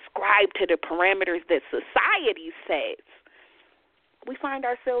subscribe to the parameters that society sets, we find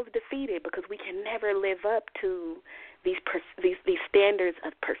ourselves defeated because we can never live up to these standards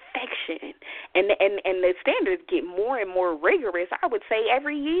of perfection, and the standards get more and more rigorous. I would say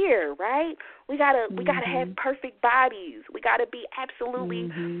every year, right? We gotta have perfect bodies. We gotta be absolutely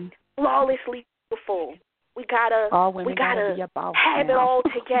flawlessly beautiful. We gotta have it all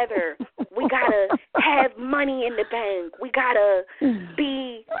together. We gotta have money in the bank. We gotta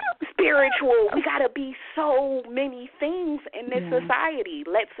be spiritual. We gotta be so many things in this society.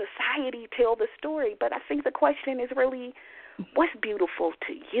 Let society tell the story. But I think the question is really, what's beautiful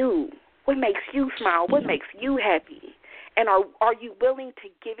to you? What makes you smile? What makes you happy? And are you willing to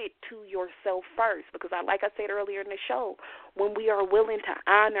give it to yourself first? Because like I said earlier in the show, when we are willing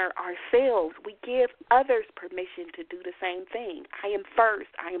to honor ourselves, we give others permission to do the same thing. I am first.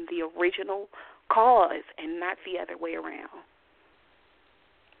 I am the original cause and not the other way around.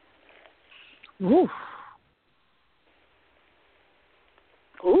 Ooh.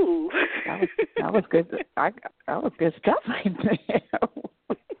 Ooh. That was good. That was good stuff right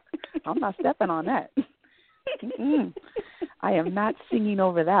there. I'm not stepping on that. I am not singing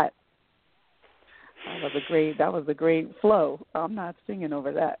over that. That was a great flow. I'm not singing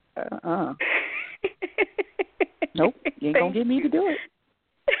over that. Nope, you ain't gonna get me to do it.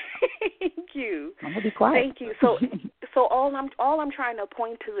 Thank you. I'm gonna be quiet. Thank you. So all I'm trying to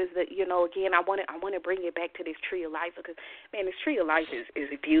point to is that, again, I want to bring it back to this tree of life, because man, this tree of life is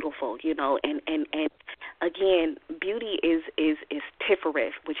beautiful, and again, beauty is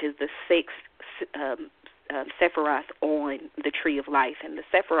Tifereth, which is the sixth Sephiroth on the tree of life, and the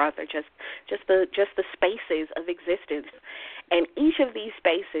Sephiroth are just the spaces of existence, and each of these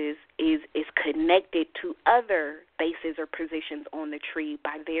spaces is connected to other bases or positions on the tree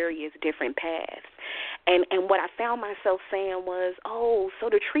by various different paths, and what I found myself saying was, so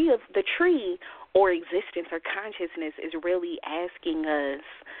the tree or existence or consciousness is really asking us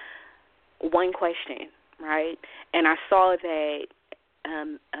one question, right? And I saw that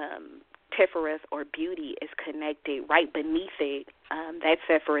Tifereth or beauty is connected right beneath it. That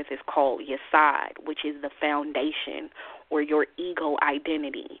Sephiroth is called Yesod, which is the foundation or your ego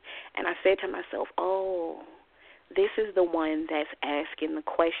identity. And I said to myself, this is the one that's asking the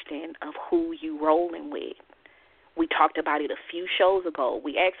question of who you rolling with. We talked about it a few shows ago.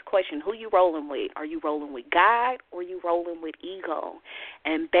 We asked the question, who you rolling with? Are you rolling with God or are you rolling with ego?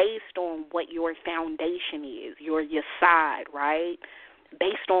 And based on what your foundation is, your Yesod, right?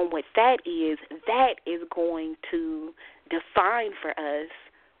 Based on what that is going to define for us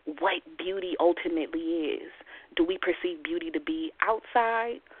what beauty ultimately is. Do we perceive beauty to be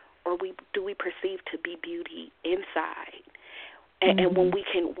outside, or do we perceive to be beauty inside? And when we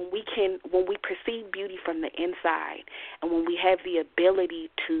perceive beauty from the inside, and when we have the ability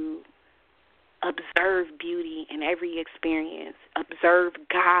to observe beauty in every experience, observe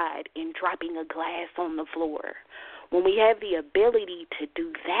God in dropping a glass on the floor, when we have the ability to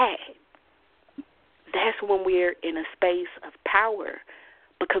do that, that's when we're in a space of power,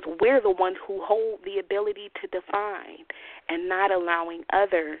 because we're the ones who hold the ability to define and not allowing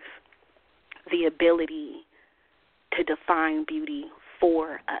others the ability to define beauty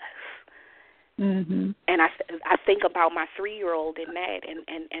for us. And I think about my 3-year-old in that,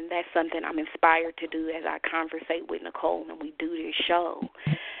 and that's something I'm inspired to do as I conversate with Nicole and we do this show.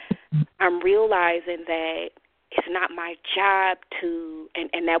 I'm realizing that it's not my job to,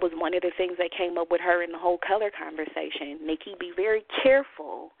 and that was one of the things that came up with her in the whole color conversation. Nikki, be very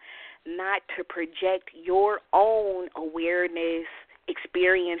careful not to project your own awareness,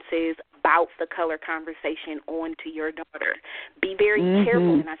 experiences about the color conversation onto your daughter. Be very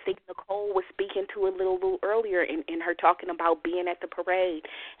careful, and I think Nicole was speaking to a little earlier in her talking about being at the parade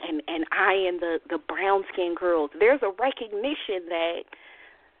and eyeing the brown-skinned girls. There's a recognition that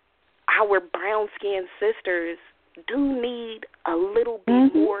our brown-skinned sisters do need a little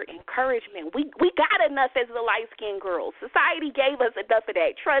bit more encouragement. We got enough as the light-skinned girls. Society gave us enough of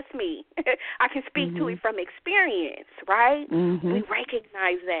that. Trust me. I can speak to it from experience, right? We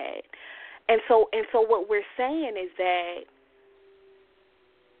recognize that. And so what we're saying is that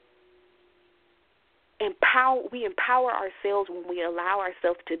we empower ourselves when we allow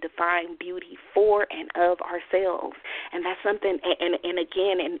ourselves to define beauty for and of ourselves. And that's something, and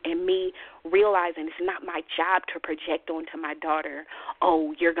again, and me realizing it's not my job to project onto my daughter,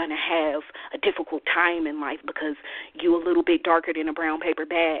 oh, you're going to have a difficult time in life because you're a little bit darker than a brown paper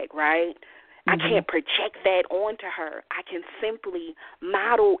bag, right? I can't project that onto her. I can simply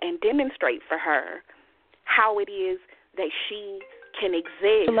model and demonstrate for her how it is that she can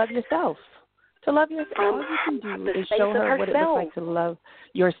exist. To love yourself. To love yourself. All you can do is show her what it looks like to love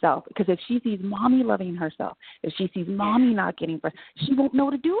yourself. Because if she sees mommy loving herself, if she sees mommy not getting first, she won't know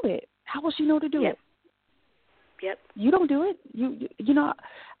to do it. How will she know to do it? Yep. You don't do it. You know,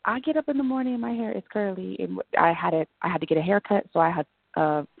 I get up in the morning and my hair is curly, and I had to get a haircut, so I had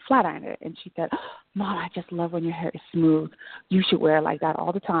flat iron it. And she said, Mom, I just love when your hair is smooth. You should wear it like that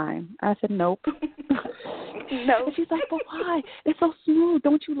all the time. I said, nope. No. And she's like, but why? It's so smooth.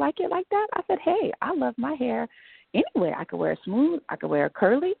 Don't you like it like that? I said, hey, I love my hair anyway. I could wear it smooth. I could wear it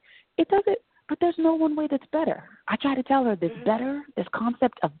curly. It doesn't, but there's no one way that's better. I try to tell her this better, this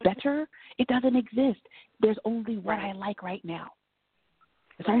concept of better, it doesn't exist. There's only what I like right now.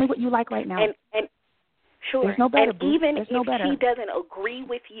 It's only what you like right now. And sure. There's no better. And even if no better. she doesn't agree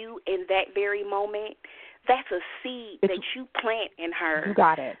with you in that very moment, that's a seed that you plant in her. You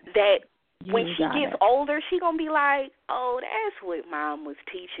got it. That when she gets older, she's going to be like, oh, that's what Mom was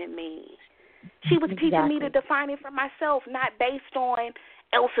teaching me. She was teaching me to define it for myself, not based on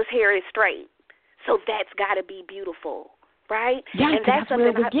Elsa's hair is straight. So that's got to be beautiful, right? Yeah, and that's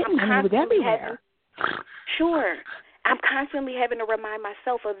something I'm constantly having. Sure. I'm constantly having to remind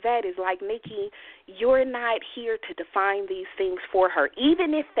myself of that. Is like, Nikki, you're not here to define these things for her,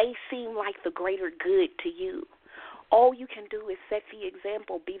 even if they seem like the greater good to you. All you can do is set the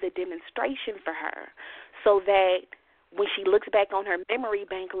example, be the demonstration for her, so that when she looks back on her memory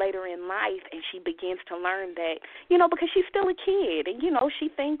bank later in life and she begins to learn that, because she's still a kid and, she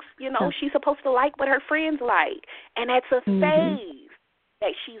thinks, she's supposed to like what her friends like. And that's a phase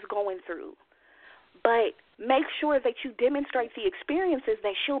that she's going through. But make sure that you demonstrate the experiences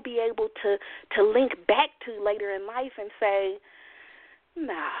that she'll be able to link back to later in life and say,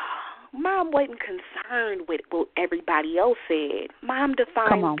 no, Mom wasn't concerned with what everybody else said. Mom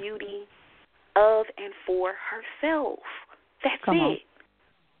defined beauty of and for herself. That's it.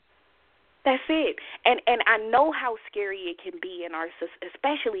 That's it. And I know how scary it can be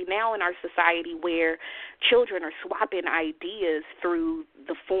especially now in our society where children are swapping ideas through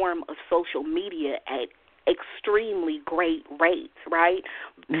the form of social media at extremely great rates, right?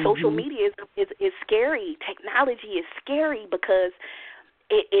 Social media is scary. Technology is scary because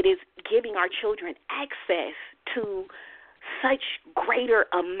it is giving our children access to such greater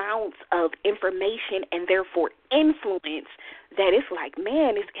amounts of information and therefore influence that it's like,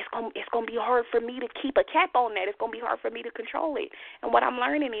 man, it's gonna be hard for me to keep a cap on that. It's gonna be hard for me to control it. And what I'm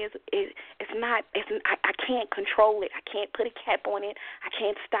learning is I can't control it. I can't put a cap on it. I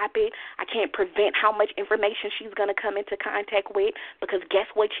can't stop it. I can't prevent how much information she's gonna come into contact with, because guess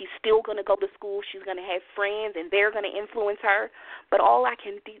what? She's still gonna go to school. She's gonna have friends, and they're gonna influence her. But all I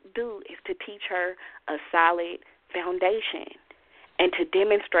can do is to teach her a solid foundation and to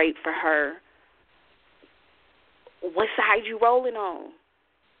demonstrate for her what side you rolling on.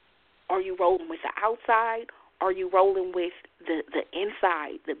 Are you rolling with the outside? Are you rolling with the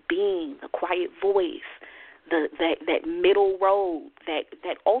inside, the being, the quiet voice, that middle road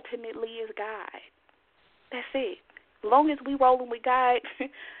that ultimately is God? That's it. As long as we rolling with God,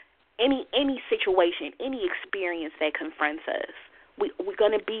 any situation, any experience that confronts us, we're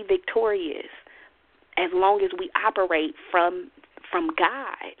going to be victorious as long as we operate from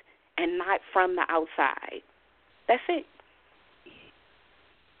God and not from the outside. That's it.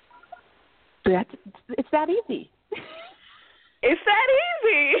 It's that easy. It's that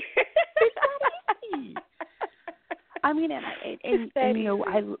easy. It's that easy. I mean,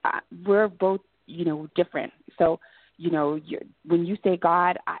 we're both, different. So, when you say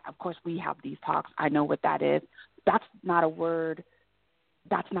God, of course we have these talks. I know what that is. That's not a word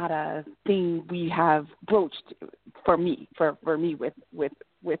that's not a thing we have broached for me with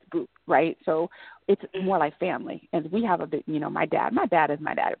Boop, right? So it's more like family. And we have a bit, my dad is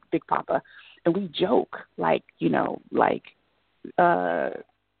my dad, Big Papa, and we joke like,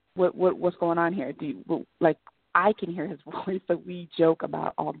 what's going on here? I can hear his voice, but we joke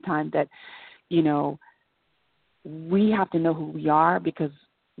about all the time that, we have to know who we are because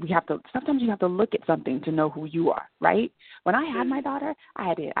sometimes you have to look at something to know who you are, right? When I had my daughter,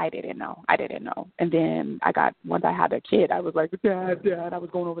 I didn't know. And then once I had a kid, I was like, Dad, I was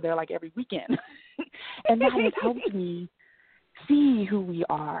going over there like every weekend. And that has helped me see who we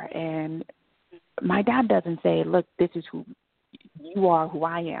are. And my dad doesn't say, look, this is who you are, who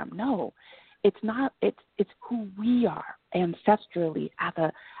I am. No, it's not. It's who we are ancestrally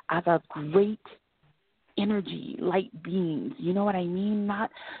as a great energy, light beings. You know what I mean?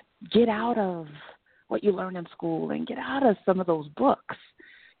 Not get out of what you learn in school and get out of some of those books,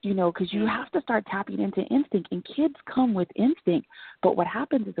 because you have to start tapping into instinct, and kids come with instinct. But what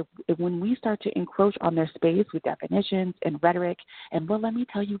happens is that when we start to encroach on their space with definitions and rhetoric, and well, let me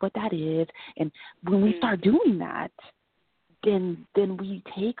tell you what that is, and when we start doing that, then we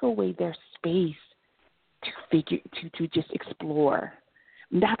take away their space to just explore.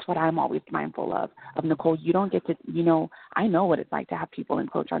 And that's what I'm always mindful of Nicole. You don't get to, I know what it's like to have people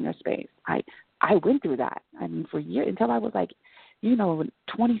encroach on your space. I went through that. I mean, for years, until I was like,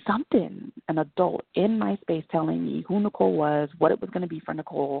 20-something, an adult in my space telling me who Nicole was, what it was going to be for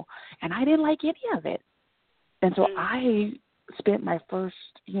Nicole, and I didn't like any of it. And so I spent my first,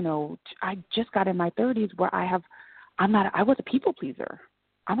 I just got in my 30s where I was a people pleaser.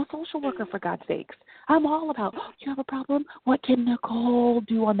 I'm a social worker, for God's sakes. I'm all about, you have a problem? What can Nicole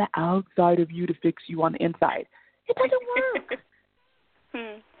do on the outside of you to fix you on the inside? It doesn't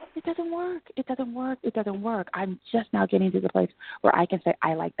work. It doesn't work. I'm just now getting to the place where I can say,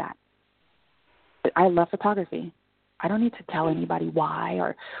 I like that. I love photography. I don't need to tell anybody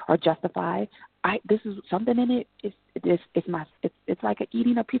why or justify. This is something in it. It's like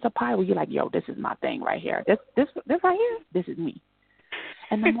eating a piece of pie where you're like, yo, this is my thing right here. This right here, this is me.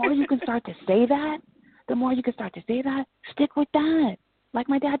 And the more you can start to say that, stick with that. Like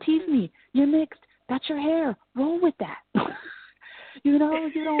my dad teased me, you're mixed. That's your hair. Roll with that. You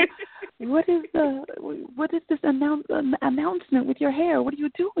don't. What is this announcement with your hair? What are you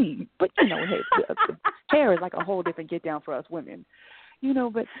doing? But hair is like a whole different get down for us women.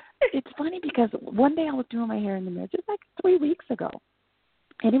 But it's funny because one day I was doing my hair in the mirror just like 3 weeks ago,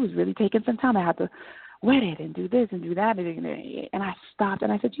 and it was really taking some time. I had to wet it and do this and do that. And I stopped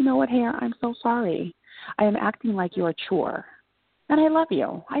and I said, you know what, hair, I'm so sorry. I am acting like you're a chore. And I love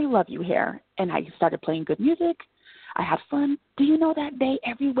you. I love you, hair. And I started playing good music. I had fun. Do you know that day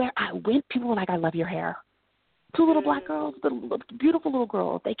everywhere I went, people were like, I love your hair. 2 little black girls, beautiful little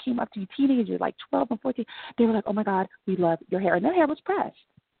girls. They came up to me, teenagers, like 12 and 14. They were like, oh, my God, we love your hair. And their hair was pressed.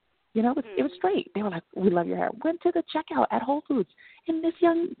 It was straight. They were like, we love your hair. Went to the checkout at Whole Foods. And this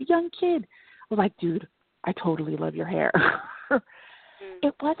young kid was like, dude, I totally love your hair.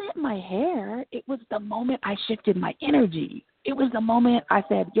 It wasn't my hair. It was the moment I shifted my energy. It was the moment I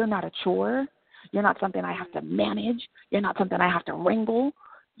said, you're not a chore. You're not something I have to manage. You're not something I have to wrangle.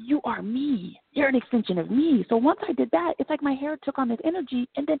 You are me. You're an extension of me. So once I did that, it's like my hair took on this energy,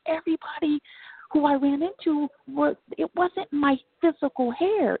 and then everybody who I ran into, it wasn't my physical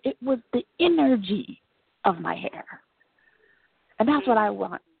hair. It was the energy of my hair. And that's what I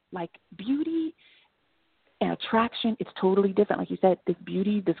want. Like beauty and attraction, it's totally different. Like you said, this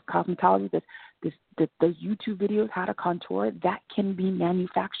beauty, this cosmetology, the YouTube videos, how to contour, that can be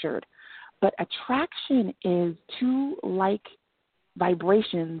manufactured. But attraction is two like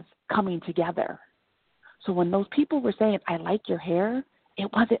vibrations coming together. So when those people were saying, I like your hair,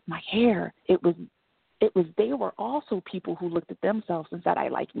 it wasn't my hair. It was they were also people who looked at themselves and said, I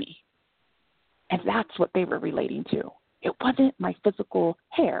like me. And that's what they were relating to. It wasn't my physical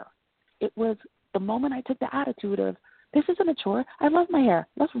hair. It was the moment I took the attitude of, this isn't a chore. I love my hair.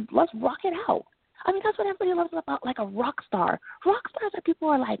 Let's rock it out. I mean, that's what everybody loves about, like, a rock star. Rock stars are people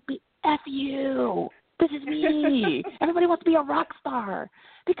who are like, F you. This is me. Everybody wants to be a rock star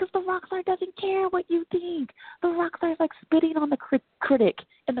because the rock star doesn't care what you think. The rock star is like spitting on the critic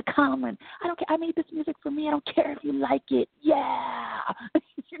in the comment. I don't care. I made this music for me. I don't care if you like it. Yeah.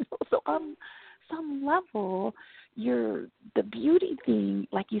 So on some level, the beauty thing,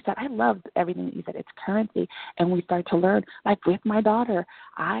 like you said, I loved everything that you said. It's currency. And we start to learn, like with my daughter,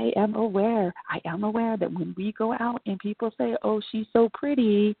 I am aware that when we go out and people say, oh, she's so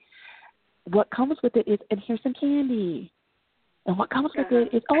pretty, what comes with it is, and here's some candy. And what comes with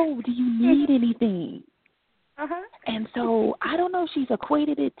it is, oh, do you need anything? Uh-huh. And so I don't know if she's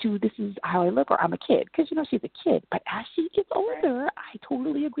equated it to this is how I look or I'm a kid, because, she's a kid. But as she gets older, Right. I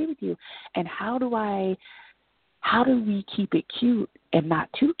totally agree with you. And how do we keep it cute and not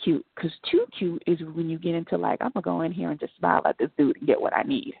too cute? Because too cute is when you get into, like, I'm going to go in here and just smile at this dude and get what I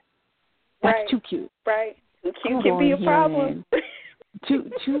need. That's right. too cute. Right. Too cute can be a problem.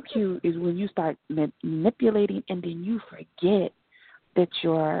 Too cute is when you start manipulating and then you forget that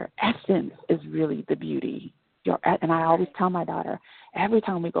your essence is really the beauty. And I always tell my daughter, every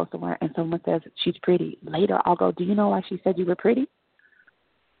time we go somewhere and someone says she's pretty, later I'll go, do you know why she said you were pretty?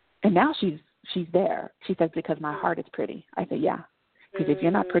 And now she's there. She says, because my heart is pretty. I say, yeah. Because if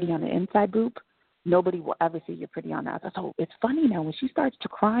you're not pretty on the inside, boop, nobody will ever see you're pretty on the outside. So it's funny now when she starts to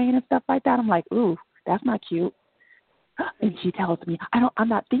crying and stuff like that, I'm like, ooh, that's not cute. And she tells me, I'm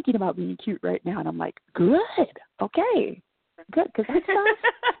not thinking about being cute right now. And I'm like, good, okay. Good, because that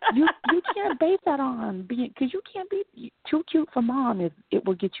stuff, you can't base that on being, because you can't be too cute for mom. It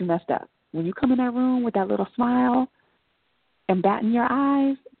will get you messed up. When you come in that room with that little smile and bat in your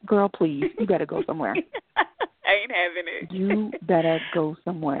eyes, girl, please, you better go somewhere. I ain't having it. You better go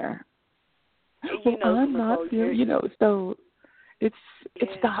somewhere. I'm not, so it's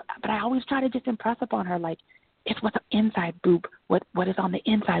the, but I always try to just impress upon her, like, it's what's inside, boop. What is on the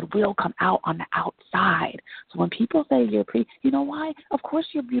inside will come out on the outside. So when people say you're pretty, you know why? Of course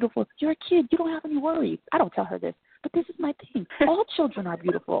you're beautiful. You're a kid. You don't have any worries. I don't tell her this, but this is my thing. All children are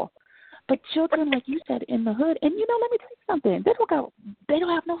beautiful. But children, like you said, in the hood, and, let me tell you something. They don't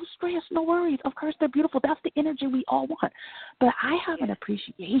have no stress, no worries. Of course they're beautiful. That's the energy we all want. But I have an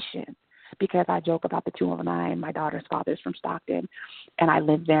appreciation, because I joke about the 209. My daughter's father's from Stockton, and I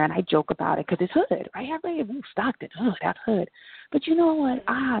live there, and I joke about it because it's hood, right? Stockton, that's hood. But you know what?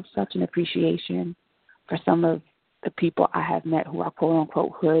 I have such an appreciation for some of the people I have met who are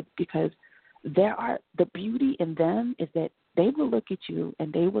quote-unquote hood, because the beauty in them is that they will look at you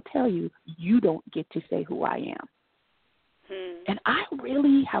and they will tell you, you don't get to say who I am. And I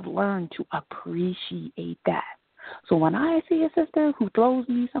really have learned to appreciate that. So when I see a sister who throws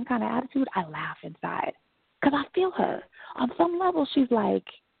me some kind of attitude, I laugh inside because I feel her. On some level, she's like,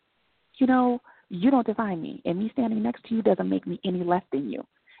 you don't define me, and me standing next to you doesn't make me any less than you.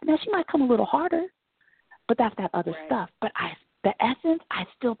 Now, she might come a little harder, but that's that other stuff. But the essence, I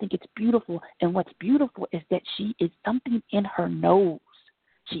still think it's beautiful, and what's beautiful is that she is something in her nose.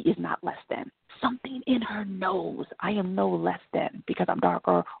 She is not less than. Something in her nose. I am no less than because I'm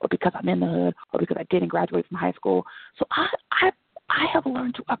darker or because I'm in the hood or because I didn't graduate from high school. So I have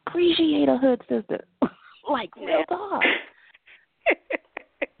learned to appreciate a hood sister. Like, real talk.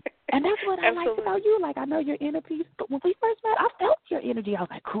 And that's what I like about you. Like, I know your inner peace, but when we first met, I felt your energy. I was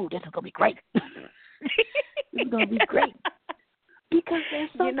like, cool, this is going to be great. This is going to be great. Because there's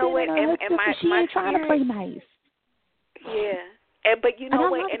something in her hood sister. She ain't trying to play nice. Yeah. But you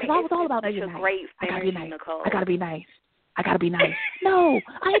know what? And I was all about being nice. I gotta be nice. Nicole. I gotta be nice. I gotta be nice. No,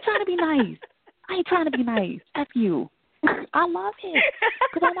 I ain't trying to be nice. I ain't trying to be nice. F you. I love it.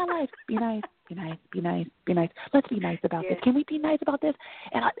 Because all my life, be nice, be nice, be nice, be nice. Let's be nice about this. Can we be nice about this?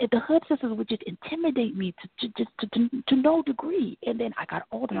 And the hood sisters would just intimidate me to no degree. And then I got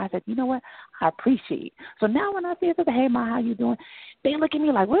older and I said, you know what? I appreciate. So now when I see a sister, hey, Ma, how you doing? They look at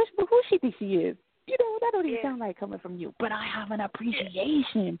me like, who she think she is? That don't even sound like coming from you. But I have an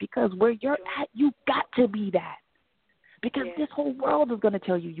appreciation because where you're at, you got to be that. Because this whole world is going to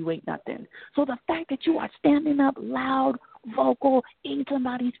tell you you ain't nothing. So the fact that you are standing up loud, vocal, in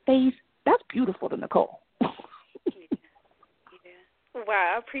somebody's face, that's beautiful to Nicole.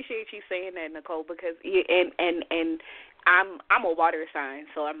 Wow, I appreciate you saying that, Nicole, because and I'm a water sign,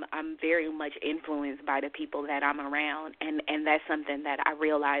 so I'm very much influenced by the people that I'm around, and that's something that I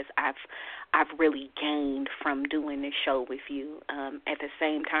realize I've really gained from doing this show with you. At the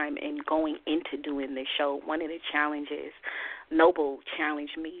same time, in going into doing this show, one of the challenges, Noble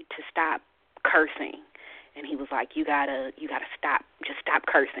challenged me to stop cursing. And he was like, you gotta stop, just stop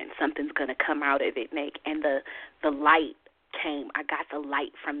cursing. Something's gonna come out of it, Nick. And the light came. I got the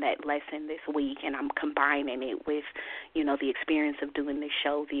light from that lesson this week, and I'm combining it with, the experience of doing this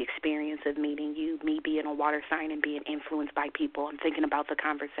show, the experience of meeting you, me being a water sign and being influenced by people. I'm thinking about the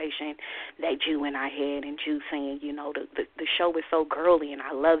conversation that Jew and I had, and Jew saying, the show is so girly, and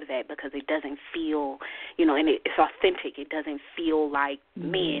I love that because it doesn't feel, and it's authentic. It doesn't feel like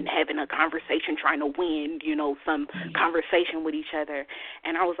men having a conversation trying to win, some conversation with each other.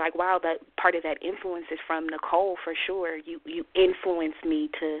 And I was like, wow, that part of that influence is from Nicole for sure. You influenced me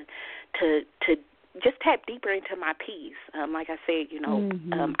to just tap deeper into my peace. Like I said,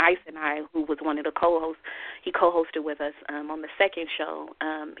 Ice and I, who was one of the co-hosts, he co-hosted with us on the second show.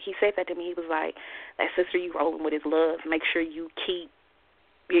 He said that to me. He was like, "That sister you rolling with is love. Make sure you keep."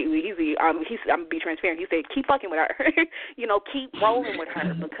 I'm gonna be transparent. He said, "Keep fucking with her, keep rolling with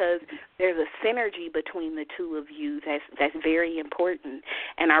her because there's a synergy between the two of you that's very important."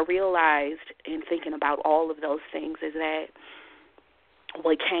 And I realized in thinking about all of those things is that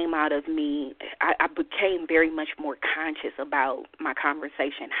what came out of me, I became very much more conscious about my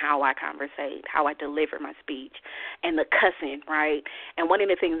conversation, how I conversate, how I deliver my speech, and the cussing, right? And one of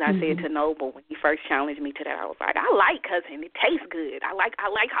the things I said to Noble when he first challenged me to that, I was like, I like cussing. It tastes good. I like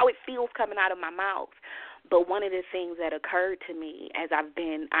how it feels coming out of my mouth. But one of the things that occurred to me as I'm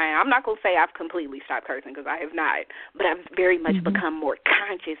not going to say I've completely stopped cursing because I have not, but I've very much become more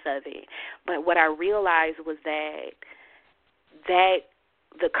conscious of it. But what I realized was that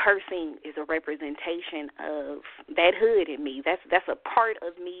the cursing is a representation of that hood in me. That's a part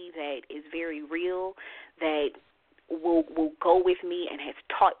of me that is very real, that will go with me and has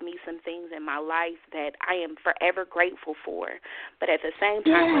taught me some things in my life that I am forever grateful for. But at the same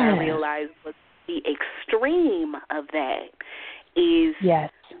time, what I realized was the extreme of that is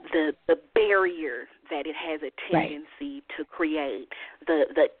the barrier that it has a tendency to create,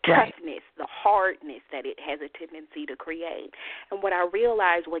 the toughness, the hardness that it has a tendency to create. And what I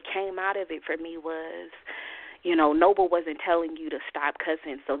realized, what came out of it for me was, Noble wasn't telling you to stop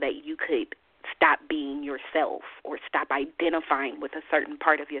cussing so that you could stop being yourself or stop identifying with a certain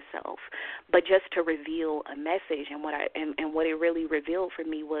part of yourself, but just to reveal a message. And what it really revealed for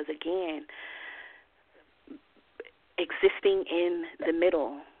me was, again, existing in the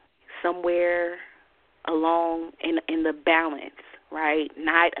middle, somewhere along in the balance, right?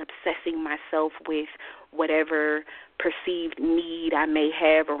 Not obsessing myself with whatever perceived need I may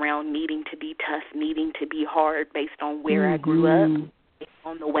have around needing to be tough, needing to be hard based on where I grew up, based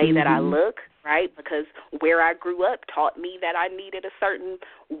on the way that I look, right? Because where I grew up taught me that I needed a certain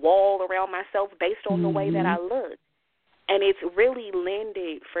wall around myself based on the way that I look. And it's really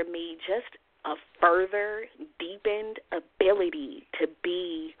lended for me just a further deepened ability to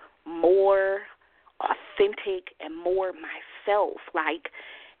be more authentic and more myself,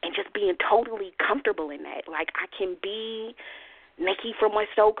 and just being totally comfortable in that. Like, I can be Nikki from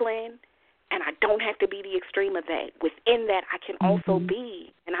West Oakland, and I don't have to be the extreme of that. Within that, I can also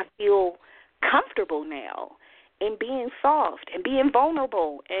be, and I feel comfortable now in being soft and being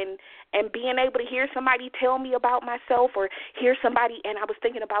vulnerable and being able to hear somebody tell me about myself or hear somebody, and I was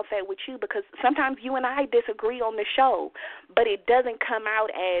thinking about that with you because sometimes you and I disagree on the show, but it doesn't come out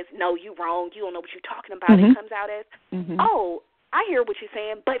as, no, you wrong, you don't know what you're talking about. It comes out as, oh, I hear what you're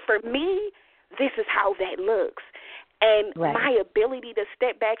saying, but for me, this is how that looks. And my ability to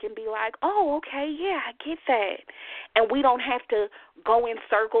step back and be like, oh, okay, yeah, I get that. And we don't have to go in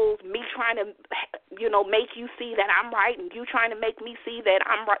circles, me trying to, make you see that I'm right and you trying to make me see that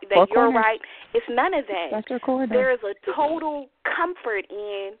I'm right, that you're right. It's none of that. That's your corner. There is a total comfort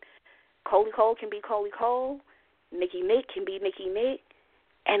in Coley Cole can be Coley Cole, Nikki Nick can be Nikki Nick,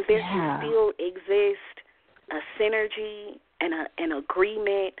 and there can still exist a synergy and an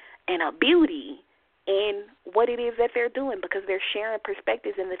agreement and a beauty in what it is that they're doing, because they're sharing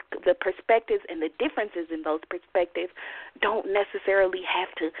perspectives, and the perspectives and the differences in those perspectives don't necessarily have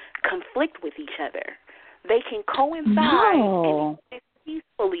to conflict with each other. They can coincide and exist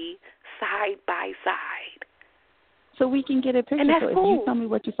peacefully side by side. So we can get a picture. And that's so cool. If you tell me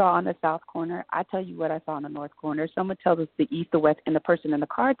what you saw on the south corner, I tell you what I saw on the north corner. Someone tells us the east, the west, and the person in the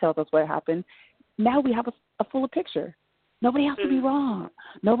car tells us what happened. Now we have a fuller picture. Nobody has to be wrong.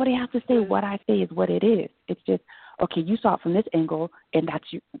 Nobody has to say what I say is what it is. It's just, okay, you saw it from this angle, and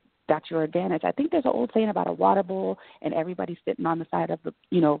that's your advantage. I think there's an old saying about a water bowl and everybody sitting on the side of the,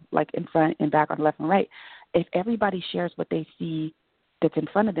 like in front and back on left and right. If everybody shares what they see that's in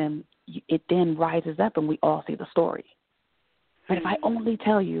front of them, it then rises up and we all see the story. But if I only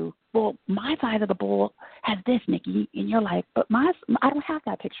tell you, well, my side of the bowl has this, Nikki, and you're like, but I don't have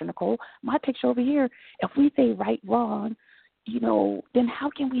that picture, Nicole. My picture over here, if we say right, wrong, then how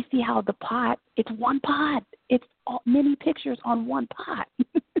can we see how the pot, it's one pot. It's many pictures on one pot.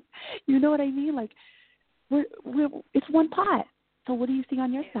 You know what I mean? Like, it's one pot. So what do you see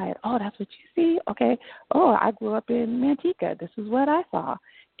on your side? Oh, that's what you see? Okay. Oh, I grew up in Manteca. This is what I saw.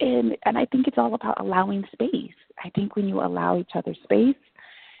 And I think it's all about allowing space. I think when you allow each other space,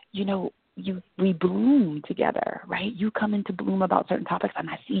 we bloom together, right? You come into bloom about certain topics, and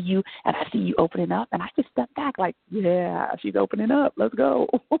I see you opening up, and I just step back like, yeah, she's opening up. Let's go.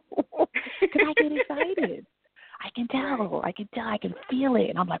 Because I get excited. I can tell. I can tell. I can feel it.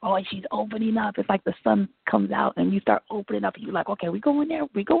 And I'm like, oh, she's opening up. It's like the sun comes out and you start opening up and you're like, okay, we going there?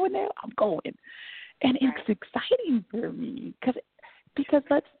 We going there? I'm going. And it's exciting for me because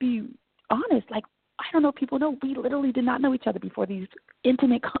let's be honest, like, I don't know if people know, we literally did not know each other before these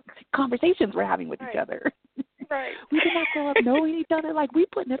intimate conversations we're having with each other. Right. We did not grow up knowing each other. Like, we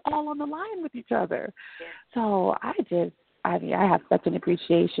putting it all on the line with each other. Yeah. So I have such an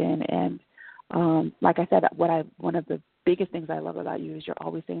appreciation. And like I said, one of the biggest things I love about you is you're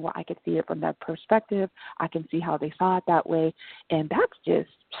always saying, well, I could see it from that perspective. I can see how they saw it that way. And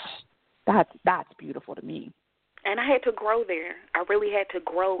that's beautiful to me. And I had to grow there. I really had to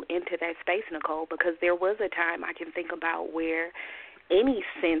grow into that space, Nicole, because there was a time I can think about where any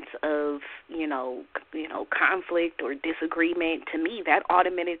sense of, conflict or disagreement, to me, that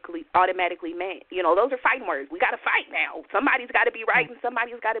automatically meant, those are fighting words. We got to fight now. Somebody's got to be right and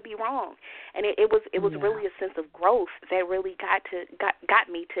somebody's got to be wrong. And it was really a sense of growth that really got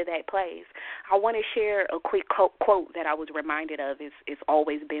me to that place. I want to share a quick quote that I was reminded of. It's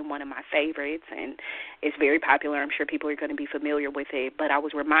always been one of my favorites, and it's very popular. I'm sure people are going to be familiar with it, but I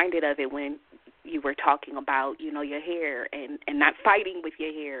was reminded of it when you were talking about, your hair and not fighting with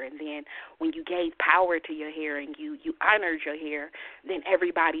your hair. And then when you gave power to your hair and you honored your hair, then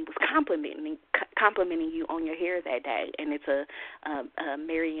everybody was complimenting you on your hair that day. And it's a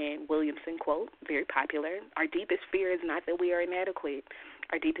Marianne Williamson quote, very popular. Our deepest fear is not that we are inadequate.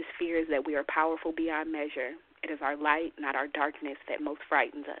 Our deepest fear is that we are powerful beyond measure. It is our light, not our darkness, that most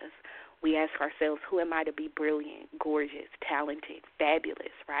frightens us. We ask ourselves, who am I to be brilliant, gorgeous, talented, fabulous,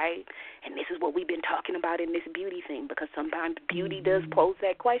 right? And this is what we've been talking about in this beauty thing, because sometimes beauty does pose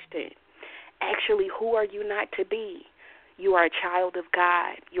that question. Actually, who are you not to be? You are a child of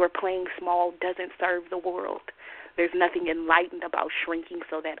God. Your playing small doesn't serve the world. There's nothing enlightened about shrinking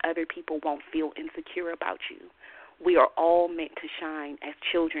so that other people won't feel insecure about you. We are all meant to shine as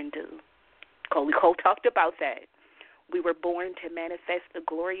children do. Nicole talked about that. We were born to manifest the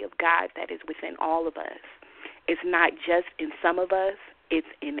glory of God that is within all of us. It's not just in some of us, it's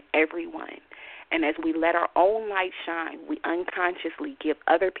in everyone. And as we let our own light shine, we unconsciously give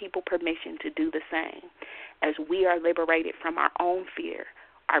other people permission to do the same. As we are liberated from our own fear,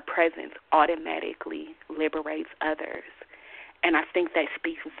 our presence automatically liberates others. And I think that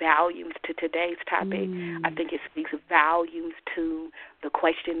speaks volumes to today's topic. I think it speaks volumes to the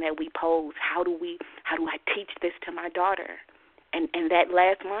question that we pose. How do I teach this to my daughter? And that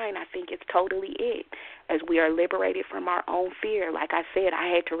last line, I think it's totally it. As we are liberated from our own fear, like I said,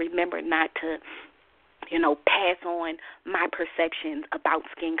 I had to remember not to, pass on my perceptions about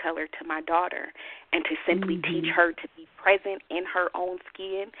skin color to my daughter, and to simply teach her to be present in her own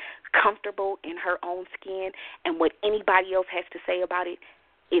skin, comfortable in her own skin, and what anybody else has to say about it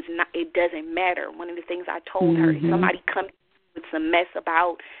it doesn't matter. One of the things I told her, if somebody comes with some mess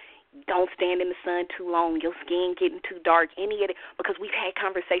about don't stand in the sun too long, your skin getting too dark, any of it, because we've had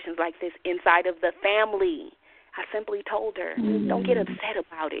conversations like this inside of the family. I simply told her, don't get upset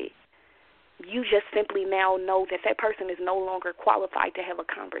about it. You just simply now know that that person is no longer qualified to have a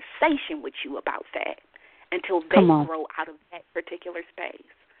conversation with you about that until they grow out of that particular space.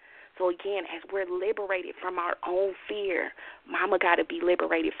 So again, as we're liberated from our own fear, Mama got to be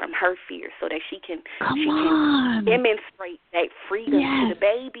liberated from her fear so that she can demonstrate that freedom to the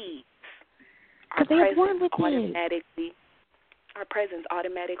babies. Our presence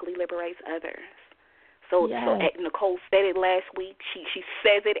automatically liberates others. So Nicole said it last week. She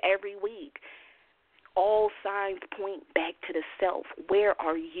says it every week. All signs point back to the self. Where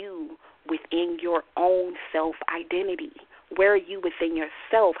are you within your own self-identity? Where are you within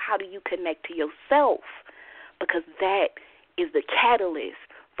yourself? How do you connect to yourself? Because that is the catalyst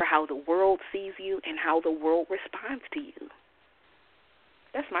for how the world sees you and how the world responds to you.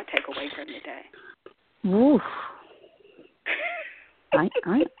 That's my takeaway from today. Oof.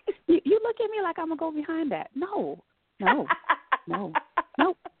 You look at me like I'm going to go behind that. No. Nope.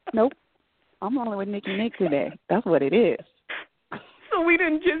 I'm only with Nikki Nick today. That's what it is. So we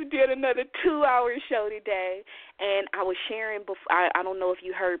just did another 2-hour show today, and I was sharing I don't know if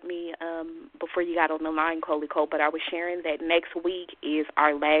you heard me before you got on the line, Cole, but I was sharing that next week is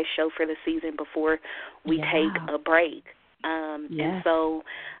our last show for the season before we take a break. And so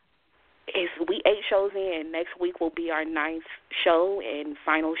we 8 shows in. Next week will be our 9th show and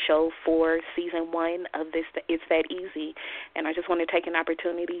final show for season 1 of this It's That Easy. And I just want to take an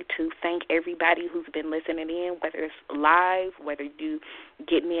opportunity to thank everybody who's been listening in, whether it's live, whether you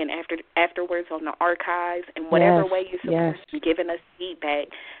get me in afterwards on the archives, and whatever way you're supposed to be giving us feedback.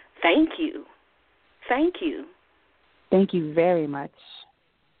 Thank you. Thank you. Thank you very much.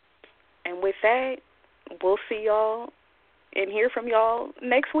 And with that, we'll see y'all and hear from y'all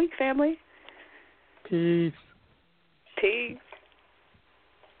next week, family. Peace. Peace.